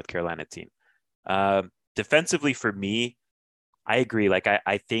against this North Carolina team. Defensively for me, I agree. Like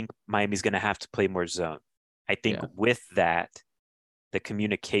I think Miami's going to have to play more zone. I think Yeah. with that, the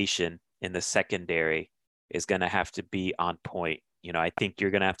communication in the secondary is going to have to be on point. I think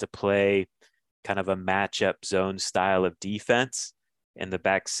you're going to have to play kind of a matchup zone style of defense in the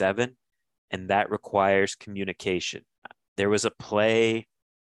back seven, and that requires communication. There was a play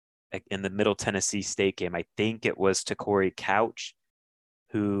in the Middle Tennessee State game. I think it was to Corey Couch,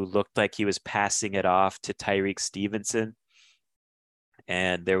 who looked like he was passing it off to Tyreek Stevenson.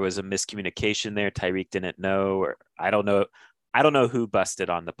 And there was a miscommunication there. Tyreek didn't know, or I don't know. I don't know who busted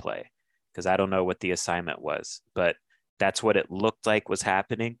on the play because I don't know what the assignment was, but that's what it looked like was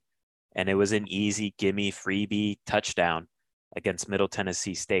happening. And it was an easy gimme freebie touchdown against Middle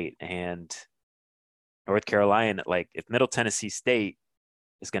Tennessee State. And North Carolina, like if Middle Tennessee State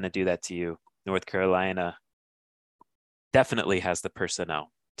is going to do that to you, North Carolina definitely has the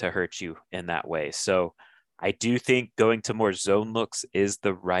personnel to hurt you in that way. So I do think going to more zone looks is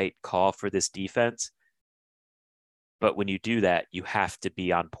the right call for this defense. But when you do that, you have to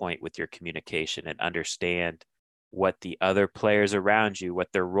be on point with your communication and understand what the other players around you,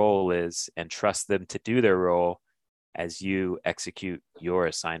 what their role is, and trust them to do their role as you execute your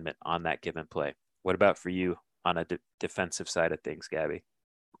assignment on that given play. What about for you on a defensive side of things, Gabby?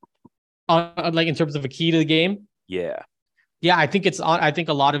 Like in terms of a key to the game. Yeah. Yeah, I think I think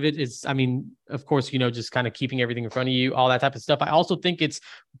a lot of it is, I mean, of course, just kind of keeping everything in front of you, all that type of stuff. I also think it's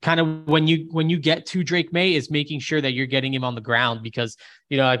kind of when you get to Drake May is making sure that you're getting him on the ground because,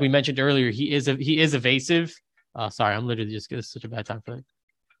 like we mentioned earlier, he is evasive. Sorry, I'm literally just it's such a bad time for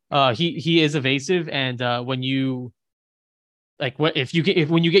that. He is evasive. And when you like what if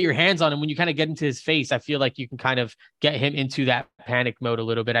when you get your hands on him, when you kind of get into his face, I feel like you can kind of get him into that panic mode a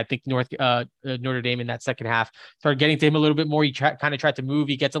little bit. I think Notre Dame in that second half started getting to him a little bit more. He kind of tried to move.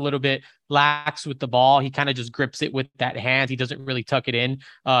 He gets a little bit lax with the ball. He kind of just grips it with that hand. He doesn't really tuck it in.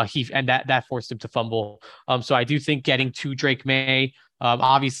 That forced him to fumble. So I do think getting to Drake May.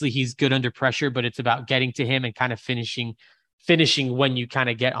 Obviously he's good under pressure, but it's about getting to him and kind of finishing when you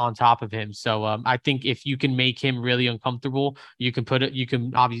kind of get on top of him. So I think if you can make him really uncomfortable, you can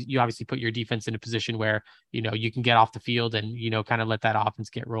obviously put your defense in a position where, you can get off the field and, kind of let that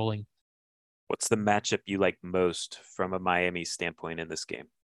offense get rolling. What's the matchup you like most from a Miami standpoint in this game?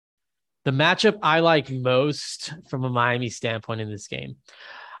 The matchup I like most from a Miami standpoint in this game,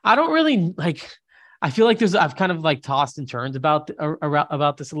 I don't really like. I feel like I've kind of like tossed and turned about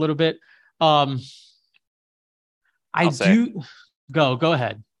this a little bit. I do go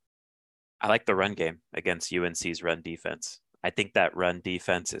ahead. I like the run game against UNC's run defense. I think that run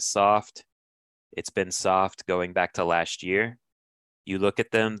defense is soft. It's been soft going back to last year. You look at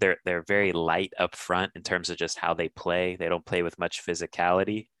them, they're very light up front in terms of just how they play. They don't play with much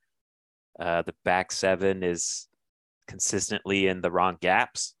physicality. The back seven is consistently in the wrong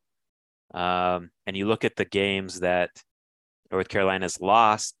gaps. And you look at the games that North Carolina's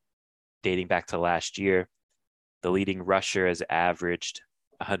lost dating back to last year. The leading rusher has averaged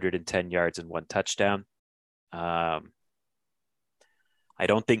 110 yards and 1 touchdown. I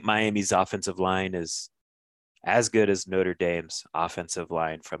don't think Miami's offensive line is as good as Notre Dame's offensive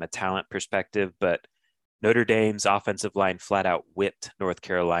line from a talent perspective, but Notre Dame's offensive line flat out whipped North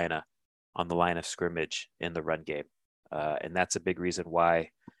Carolina on the line of scrimmage in the run game. And that's a big reason why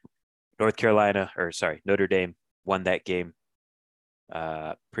Notre Dame won that game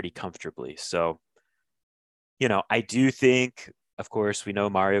pretty comfortably. So, I do think, of course, we know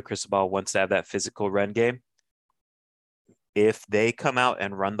Mario Cristobal wants to have that physical run game. If they come out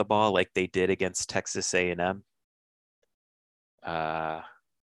and run the ball like they did against Texas A&M, I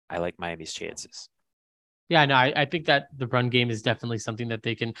like Miami's chances. Yeah, no, I think that the run game is definitely something that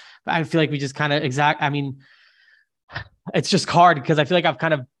they can. I feel like we just kind of I mean, it's just hard because I feel like I've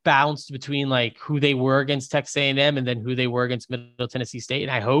kind of bounced between like who they were against Texas A&M and then who they were against Middle Tennessee State.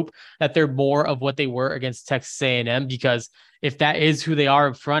 And I hope that they're more of what they were against Texas A&M, because if that is who they are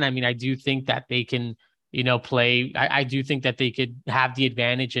up front, I mean, I do think that they can, play. I do think that they could have the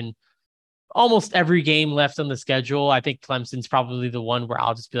advantage in almost every game left on the schedule. I think Clemson's probably the one where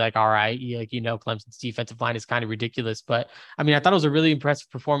I'll just be like, all right, Clemson's defensive line is kind of ridiculous. But I mean, I thought it was a really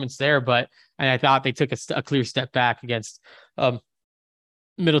impressive performance there, and I thought they took a clear step back against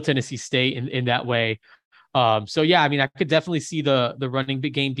Middle Tennessee State in that way. So yeah, I mean, I could definitely see the running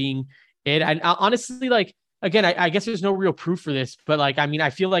game being it. And honestly, like, again, I guess there's no real proof for this, but like, I mean, I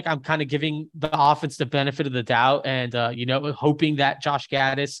feel like I'm kind of giving the offense the benefit of the doubt and, hoping that Josh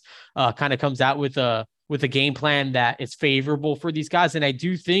Gaddis kind of comes out with a with a game plan that is favorable for these guys. And I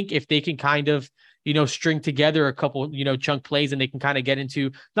do think if they can kind of, string together a couple, chunk plays, and they can kind of get into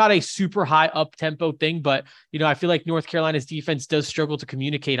not a super high up tempo thing, but, I feel like North Carolina's defense does struggle to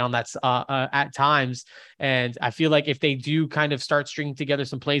communicate on that at times. And I feel like if they do kind of start stringing together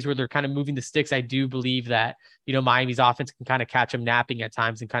some plays where they're kind of moving the sticks, I do believe that, Miami's offense can kind of catch them napping at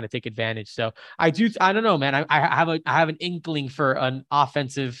times and kind of take advantage. So I don't know, man. I have an inkling for an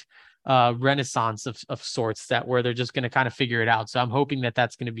offensive renaissance of sorts that where they're just going to kind of figure it out. So I'm hoping that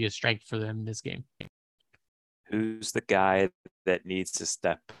that's going to be a strength for them in this game. Who's the guy that needs to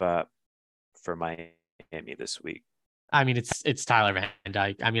step up for Miami this week? I mean, it's Tyler Van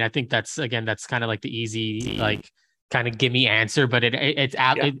Dyke. I mean, I think that's kind of like the easy, like kind of gimme answer, but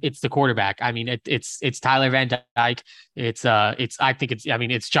it's the quarterback. I mean, it's Tyler Van Dyke. It's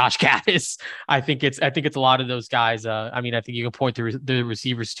Josh Gattis. I think it's a lot of those guys. I mean, I think you can point to the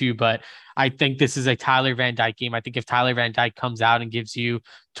receivers too, but I think this is a Tyler Van Dyke game. I think if Tyler Van Dyke comes out and gives you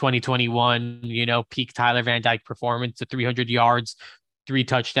 2021, peak Tyler Van Dyke performance to 300 yards, 3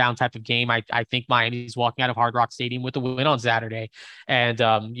 touchdown type of game, I think Miami's walking out of Hard Rock Stadium with a win on Saturday. And,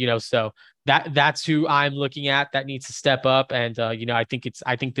 so that's who I'm looking at that needs to step up. And, I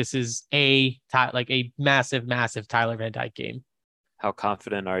think this is a massive, massive Tyler Van Dyke game. How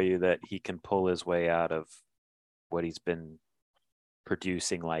confident are you that he can pull his way out of what he's been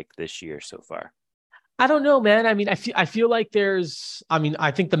producing like this year so far? I don't know, man. I mean, I feel like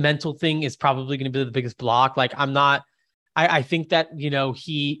I think the mental thing is probably going to be the biggest block. Like I think that,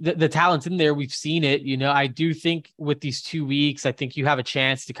 the talent's in there. We've seen it, I do think with these 2 weeks, I think you have a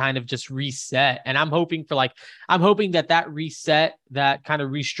chance to kind of just reset. And I'm hoping that reset, that kind of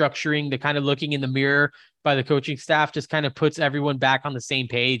restructuring, the kind of looking in the mirror by the coaching staff just kind of puts everyone back on the same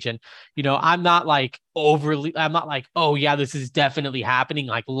page. And, I'm not like, oh yeah, this is definitely happening.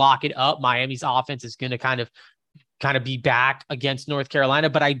 Like lock it up. Miami's offense is going to kind of be back against North Carolina,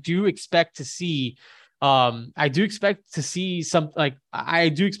 but I do expect to see I do expect to see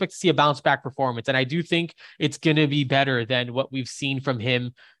a bounce back performance. And I do think it's going to be better than what we've seen from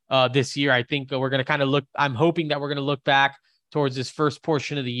him this year. I think we're going to I'm hoping that we're going to look back towards this first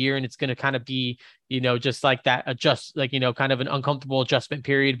portion of the year, and it's going to kind of be, just like that kind of an uncomfortable adjustment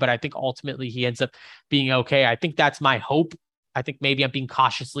period. But I think ultimately he ends up being okay. I think that's my hope. I think maybe I'm being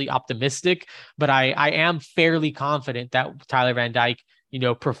cautiously optimistic, but I am fairly confident that Tyler Van Dyke,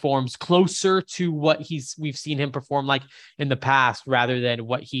 performs closer to what we've seen him perform like in the past, rather than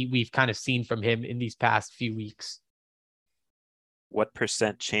what we've kind of seen from him in these past few weeks. What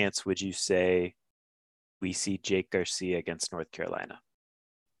 % chance would you say we see Jake Garcia against North Carolina?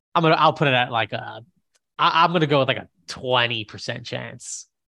 I'll put it at I'm going to go with like a 20% chance.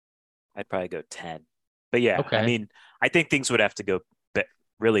 I'd probably go 10, but yeah, okay. I mean, I think things would have to go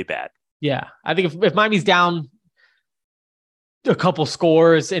really bad. Yeah. I think if Miami's down a couple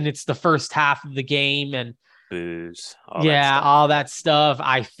scores and it's the first half of the game and booze, all that stuff,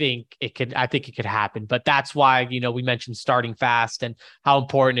 I think it could happen. But that's why, we mentioned starting fast and how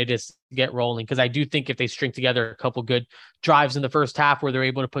important it is to get rolling. Because I do think if they string together a couple good drives in the first half where they're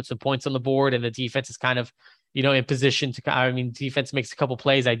able to put some points on the board and the defense is kind of, in position to, defense makes a couple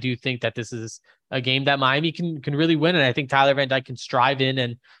plays, I do think that this is a game that Miami can really win. And I think Tyler Van Dyke can strive in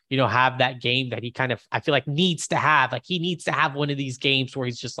and, have that game that he kind of, I feel like needs to have. Like he needs to have one of these games where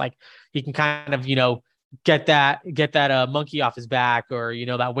he's just like, he can kind of, get that monkey off his back, or,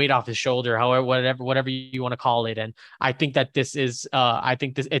 that weight off his shoulder, however, whatever you want to call it. And I think that this is,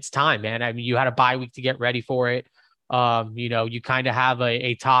 it's time, man. I mean, you had a bye week to get ready for it. You kind of have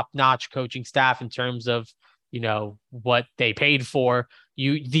a top-notch coaching staff in terms of, what they paid for.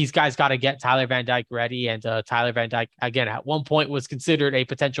 These guys got to get Tyler Van Dyke ready. And Tyler Van Dyke, again, at one point was considered a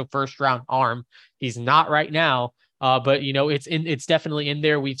potential first-round arm. He's not right now, but it's definitely in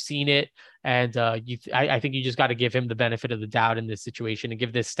there. We've seen it. And I think you just got to give him the benefit of the doubt in this situation, and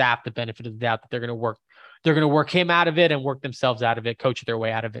give this staff the benefit of the doubt that they're going to work him out of it and work themselves out of it, coach their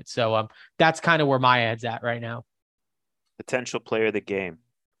way out of it. So that's kind of where my head's at right now. Potential player of the game.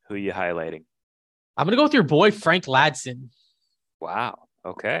 Who are you highlighting? I'm going to go with your boy, Frank Ladson. Wow.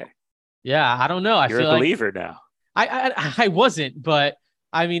 Okay. Yeah. I don't know. You're a believer now. I wasn't, but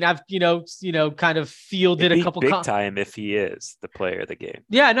I mean, I've, kind of fielded a couple big time if he is the player of the game.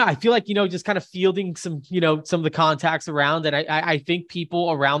 Yeah, no, I feel like, just kind of fielding some, some of the contacts around. And I think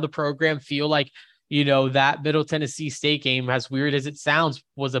people around the program feel like, that Middle Tennessee State game, as weird as it sounds,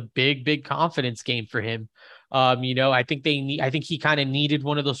 was a big, big confidence game for him. I think he kind of needed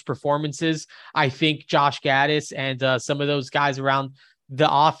one of those performances. I think Josh Gattis and some of those guys around the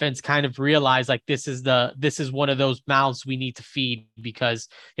offense kind of realized like this is one of those mouths we need to feed because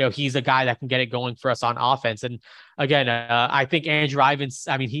he's a guy that can get it going for us on offense. And again, I think Andrew Ivins,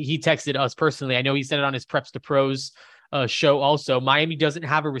 I mean, he texted us personally. I know he said it on his Preps to Pros show also. Miami doesn't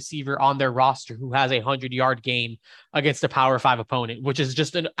have a receiver on their roster who has a 100-yard game against a Power 5 opponent, which is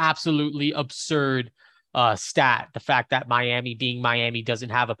just an absolutely absurd stat. The fact that Miami, being Miami, doesn't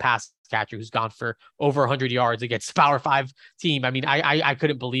have a pass catcher who's gone for over 100 yards against Power 5 team. I mean, I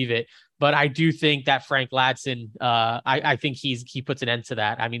couldn't believe it. But I do think that Frank Ladson, I think he puts an end to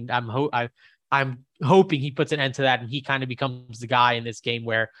that. I mean, I'm hoping he puts an end to that and he kind of becomes the guy in this game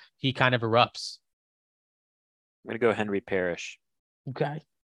where he kind of erupts. I'm going to go Henry Parrish. Okay.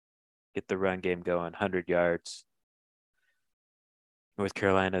 Get the run game going, 100 yards. North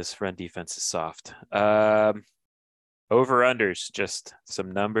Carolina's run defense is soft. Over-unders, just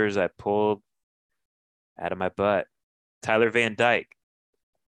some numbers I pulled out of my butt. Tyler Van Dyke,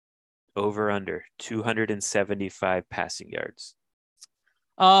 over-under, 275 passing yards.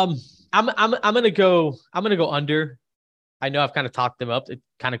 I'm gonna go under. I know I've kind of talked them up. It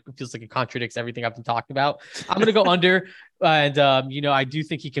kind of feels like it contradicts everything I've been talking about. I'm going to go under. And, I do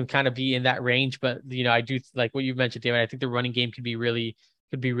think he can kind of be in that range, but, I do like what you mentioned, David. I think the running game could be really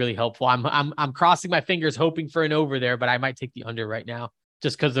helpful. I'm crossing my fingers, hoping for an over there, but I might take the under right now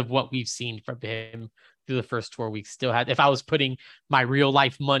just because of what we've seen from him through the first 4 weeks. Still had, if I was putting my real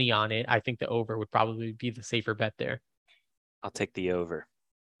life money on it, I think the over would probably be the safer bet there. I'll take the over.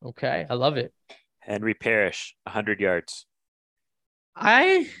 Okay. I love it. Henry Parrish, 100 yards.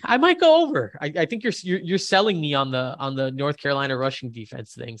 I might go over. I think you're selling me on the North Carolina rushing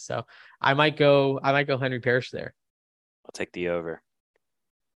defense thing. So I might go Henry Parrish there. I'll take the over.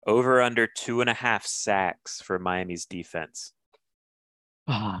 Over under 2.5 sacks for Miami's defense.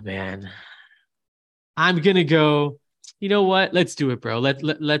 Oh man. I'm gonna go. You know what? Let's do it, bro.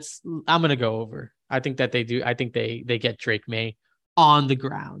 Let's I'm gonna go over. I think that they do. I think they get Drake May on the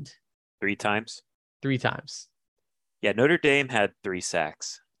ground. 3 times? 3 times. Yeah, Notre Dame had 3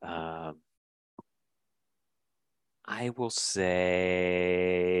 sacks. I will say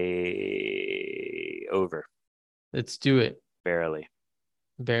over. Let's do it. Barely.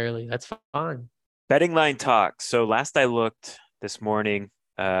 That's fine. Betting line talk. So last I looked this morning,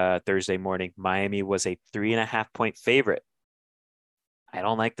 Thursday morning, Miami was a 3.5-point favorite. I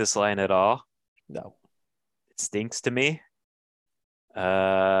don't like this line at all. No. It stinks to me.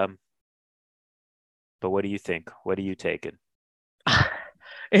 But what do you think? What are you taking?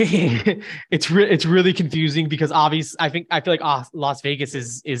 It's really confusing because obviously I feel like Las Vegas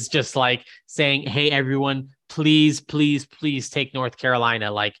is just like saying, hey everyone, please take North Carolina.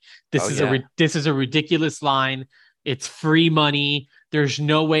 Like this is a ridiculous line. It's free money. There's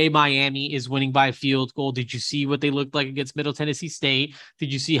no way Miami is winning by a field goal. Did you see what they looked like against Middle Tennessee State?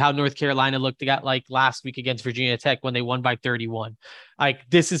 Did you see how North Carolina looked at like last week against Virginia Tech when they won by 31? Like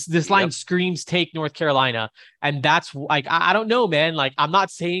this line screams take North Carolina. And that's like, I don't know, man. Like, I'm not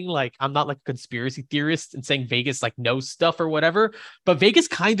saying like, I'm not like a conspiracy theorist and saying Vegas like knows stuff or whatever, but Vegas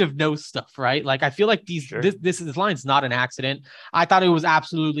kind of knows stuff, right? Like, I feel like this line's not an accident. I thought it was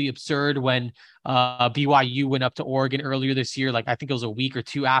absolutely absurd when BYU went up to Oregon earlier this year. Like, I think it was a week or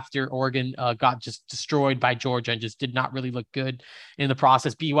 2 after Oregon got just destroyed by Georgia and just did not really look good in the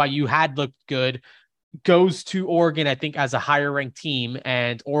process. BYU had looked good, goes to Oregon, I think, as a higher ranked team.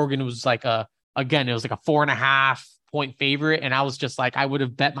 And Oregon was like it was like a 4.5-point favorite. And I was just like, I would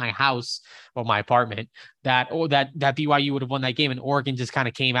have bet my house or my apartment that BYU would have won that game. And Oregon just kind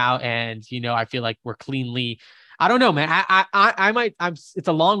of came out and, I feel like we're cleanly, I don't know, man. It's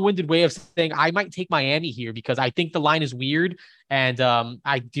a long-winded way of saying I might take Miami here because I think the line is weird. And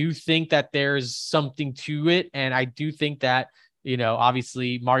I do think that there's something to it. And I do think that,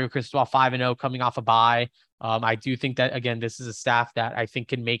 obviously Mario Cristobal 5-0 coming off a bye. I do think that, again, this is a staff that I think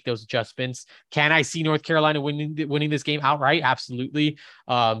can make those adjustments. Can I see North Carolina winning this game outright? Absolutely.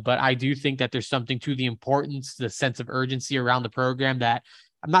 But I do think that there's something to the importance, the sense of urgency around the program that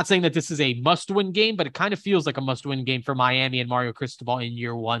I'm not saying that this is a must-win game, but it kind of feels like a must-win game for Miami and Mario Cristobal in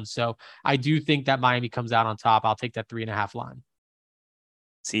year 1. So I do think that Miami comes out on top. I'll take that 3.5 line.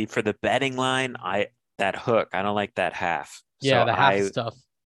 See, for the betting line, that hook, I don't like that half. Yeah, so the half stuff.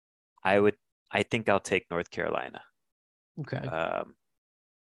 I think I'll take North Carolina. Okay.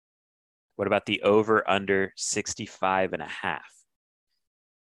 What about the over under 65.5?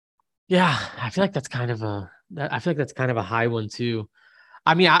 Yeah, I feel like that's kind of a high one too.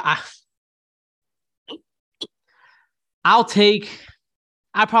 I mean, I'll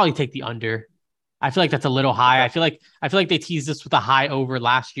probably take the under. I feel like that's a little high. Okay. I feel like they teased us with a high over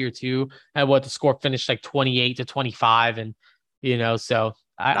last year too. And the score finished like 28-25. And So Not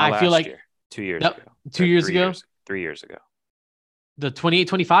I feel last like year, 2 years no, ago, 2 years ago, 3 years ago. the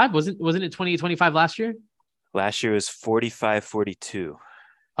 28-25 wasn't it 28-25 last year? Last year was 45-42.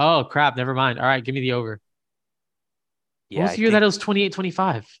 Oh crap, never mind. All right, give me the over. What Yeah, was I the year that think it was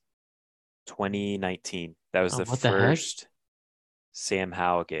 28-25? 2019. That was Oh, the what the heck? first Sam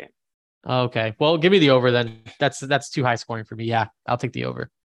Howell game. Oh, okay. Well, give me the over then. That's too high scoring for me. Yeah, I'll take the over.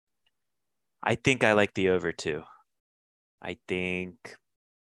 I think I like the over too. I think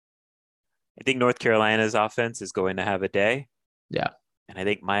North Carolina's offense is going to have a day. Yeah. And I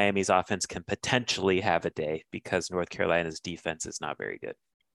think Miami's offense can potentially have a day because North Carolina's defense is not very good.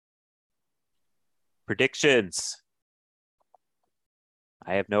 Predictions.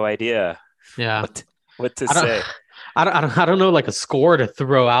 I have no idea Yeah. what to I don't say. I don't know like a score to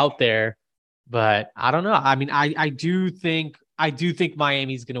throw out there, but I don't know. I mean, I do think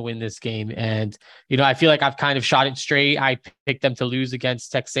Miami's going to win this game, and I feel like I've kind of shot it straight. I picked them to lose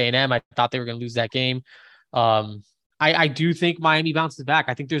against Texas A&M. I thought they were going to lose that game. I do think Miami bounces back.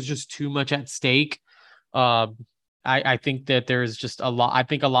 I think there's just too much at stake. Um, I think that there's just a lot. I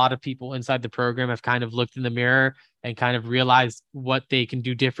think a lot of people inside the program have kind of looked in the mirror and kind of realized what they can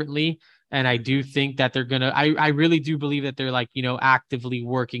do differently. And I do think that they're gonna. I really do believe that they're actively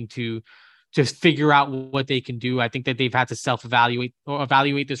working to figure out what they can do. I think that they've had to self-evaluate or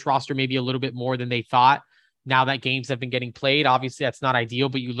evaluate this roster maybe a little bit more than they thought. Now that games have been getting played, obviously that's not ideal,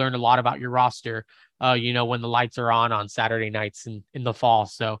 but you learn a lot about your roster. When the lights are on Saturday nights in the fall.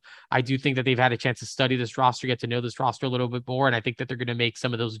 So I do think that they've had a chance to study this roster, get to know this roster a little bit more. And I think that they're going to make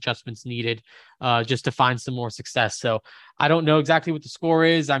some of those adjustments needed just to find some more success. So I don't know exactly what the score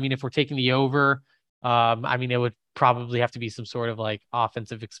is. I mean, if we're taking the over, it would probably have to be some sort of like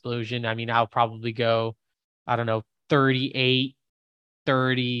offensive explosion. I mean, I'll probably go, I don't know, 38-35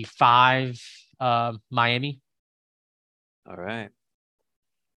 Miami. All right.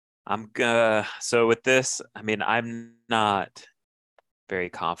 So with this, I mean, I'm not very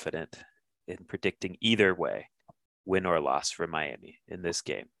confident in predicting either way, win or loss for Miami in this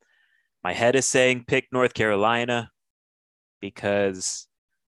game. My head is saying pick North Carolina because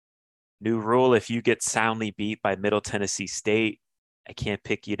new rule, if you get soundly beat by Middle Tennessee State, I can't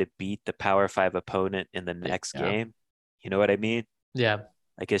pick you to beat the Power 5 opponent in the next game. You know what I mean? Yeah.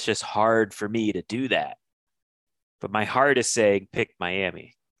 Like, it's just hard for me to do that. But my heart is saying pick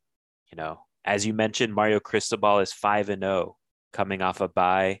Miami. As you mentioned, Mario Cristobal is 5-0 coming off a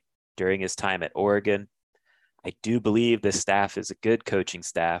bye during his time at Oregon. I do believe this staff is a good coaching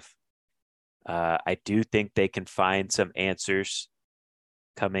staff. I do think they can find some answers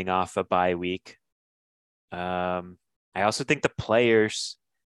coming off a bye week. I also think the players,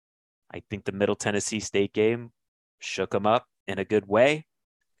 I think the Middle Tennessee State game shook them up in a good way.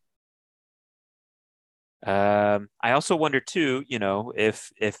 I also wonder too,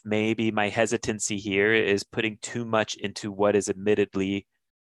 if maybe my hesitancy here is putting too much into what is admittedly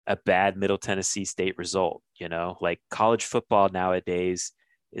a bad Middle Tennessee State result. Like college football nowadays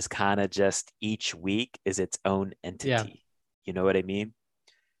is kind of just each week is its own entity. Yeah. You know what I mean?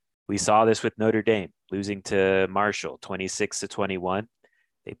 We saw this with Notre Dame losing to Marshall 26-21.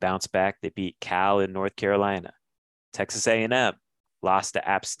 They bounced back. They beat Cal in North Carolina. Texas A&M lost to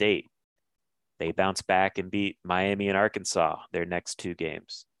App State. They bounced back and beat Miami and Arkansas their next two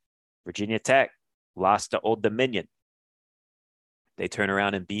games. Virginia Tech lost to Old Dominion. They turn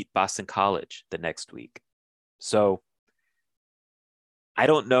around and beat Boston College the next week. So I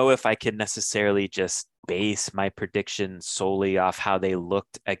don't know if I can necessarily just base my prediction solely off how they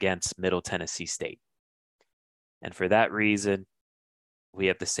looked against Middle Tennessee State. And for that reason, we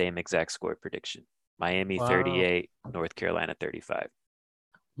have the same exact score prediction. Miami 38, North Carolina 35.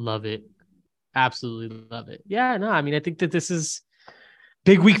 Love it. Absolutely love it. Yeah, no, I mean, I think that this is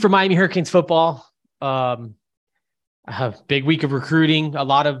big week for Miami Hurricanes football. Big week of recruiting. A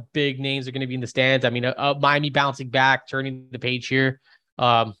lot of big names are going to be in the stands. I mean, Miami bouncing back, turning the page here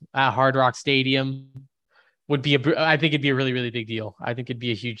at Hard Rock Stadium would be I think it'd be a really, really big deal. I think it'd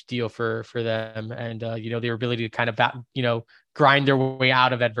be a huge deal for them. And, their ability to kind of, grind their way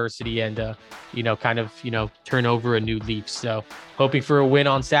out of adversity and, turn over a new leaf. So hoping for a win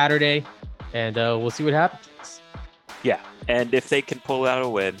on Saturday. And we'll see what happens. Yeah. And if they can pull out a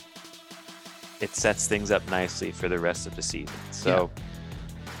win, it sets things up nicely for the rest of the season. So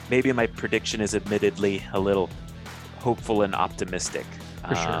maybe my prediction is admittedly a little hopeful and optimistic.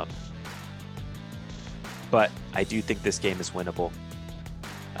 For sure. But I do think this game is winnable.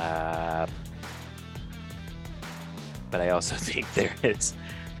 But I also think there is,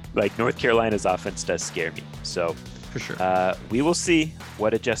 North Carolina's offense does scare me. So for sure. We will see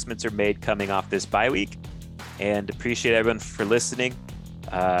what adjustments are made coming off this bye week. and appreciate everyone for listening.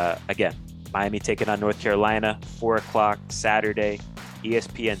 Again, Miami taking on North Carolina, 4 o'clock Saturday,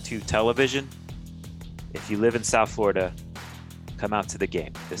 ESPN2 television. If you live in South Florida, come out to the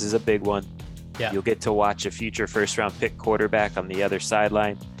game. This is a big one. Yeah. You'll get to watch a future first-round pick quarterback on the other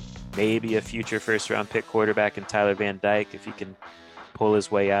sideline, maybe a future first-round pick quarterback in Tyler Van Dyke if he can pull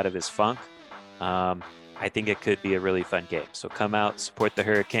his way out of his funk. I think it could be a really fun game. So come out, support the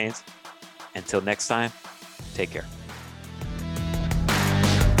Hurricanes. Until next time, take care.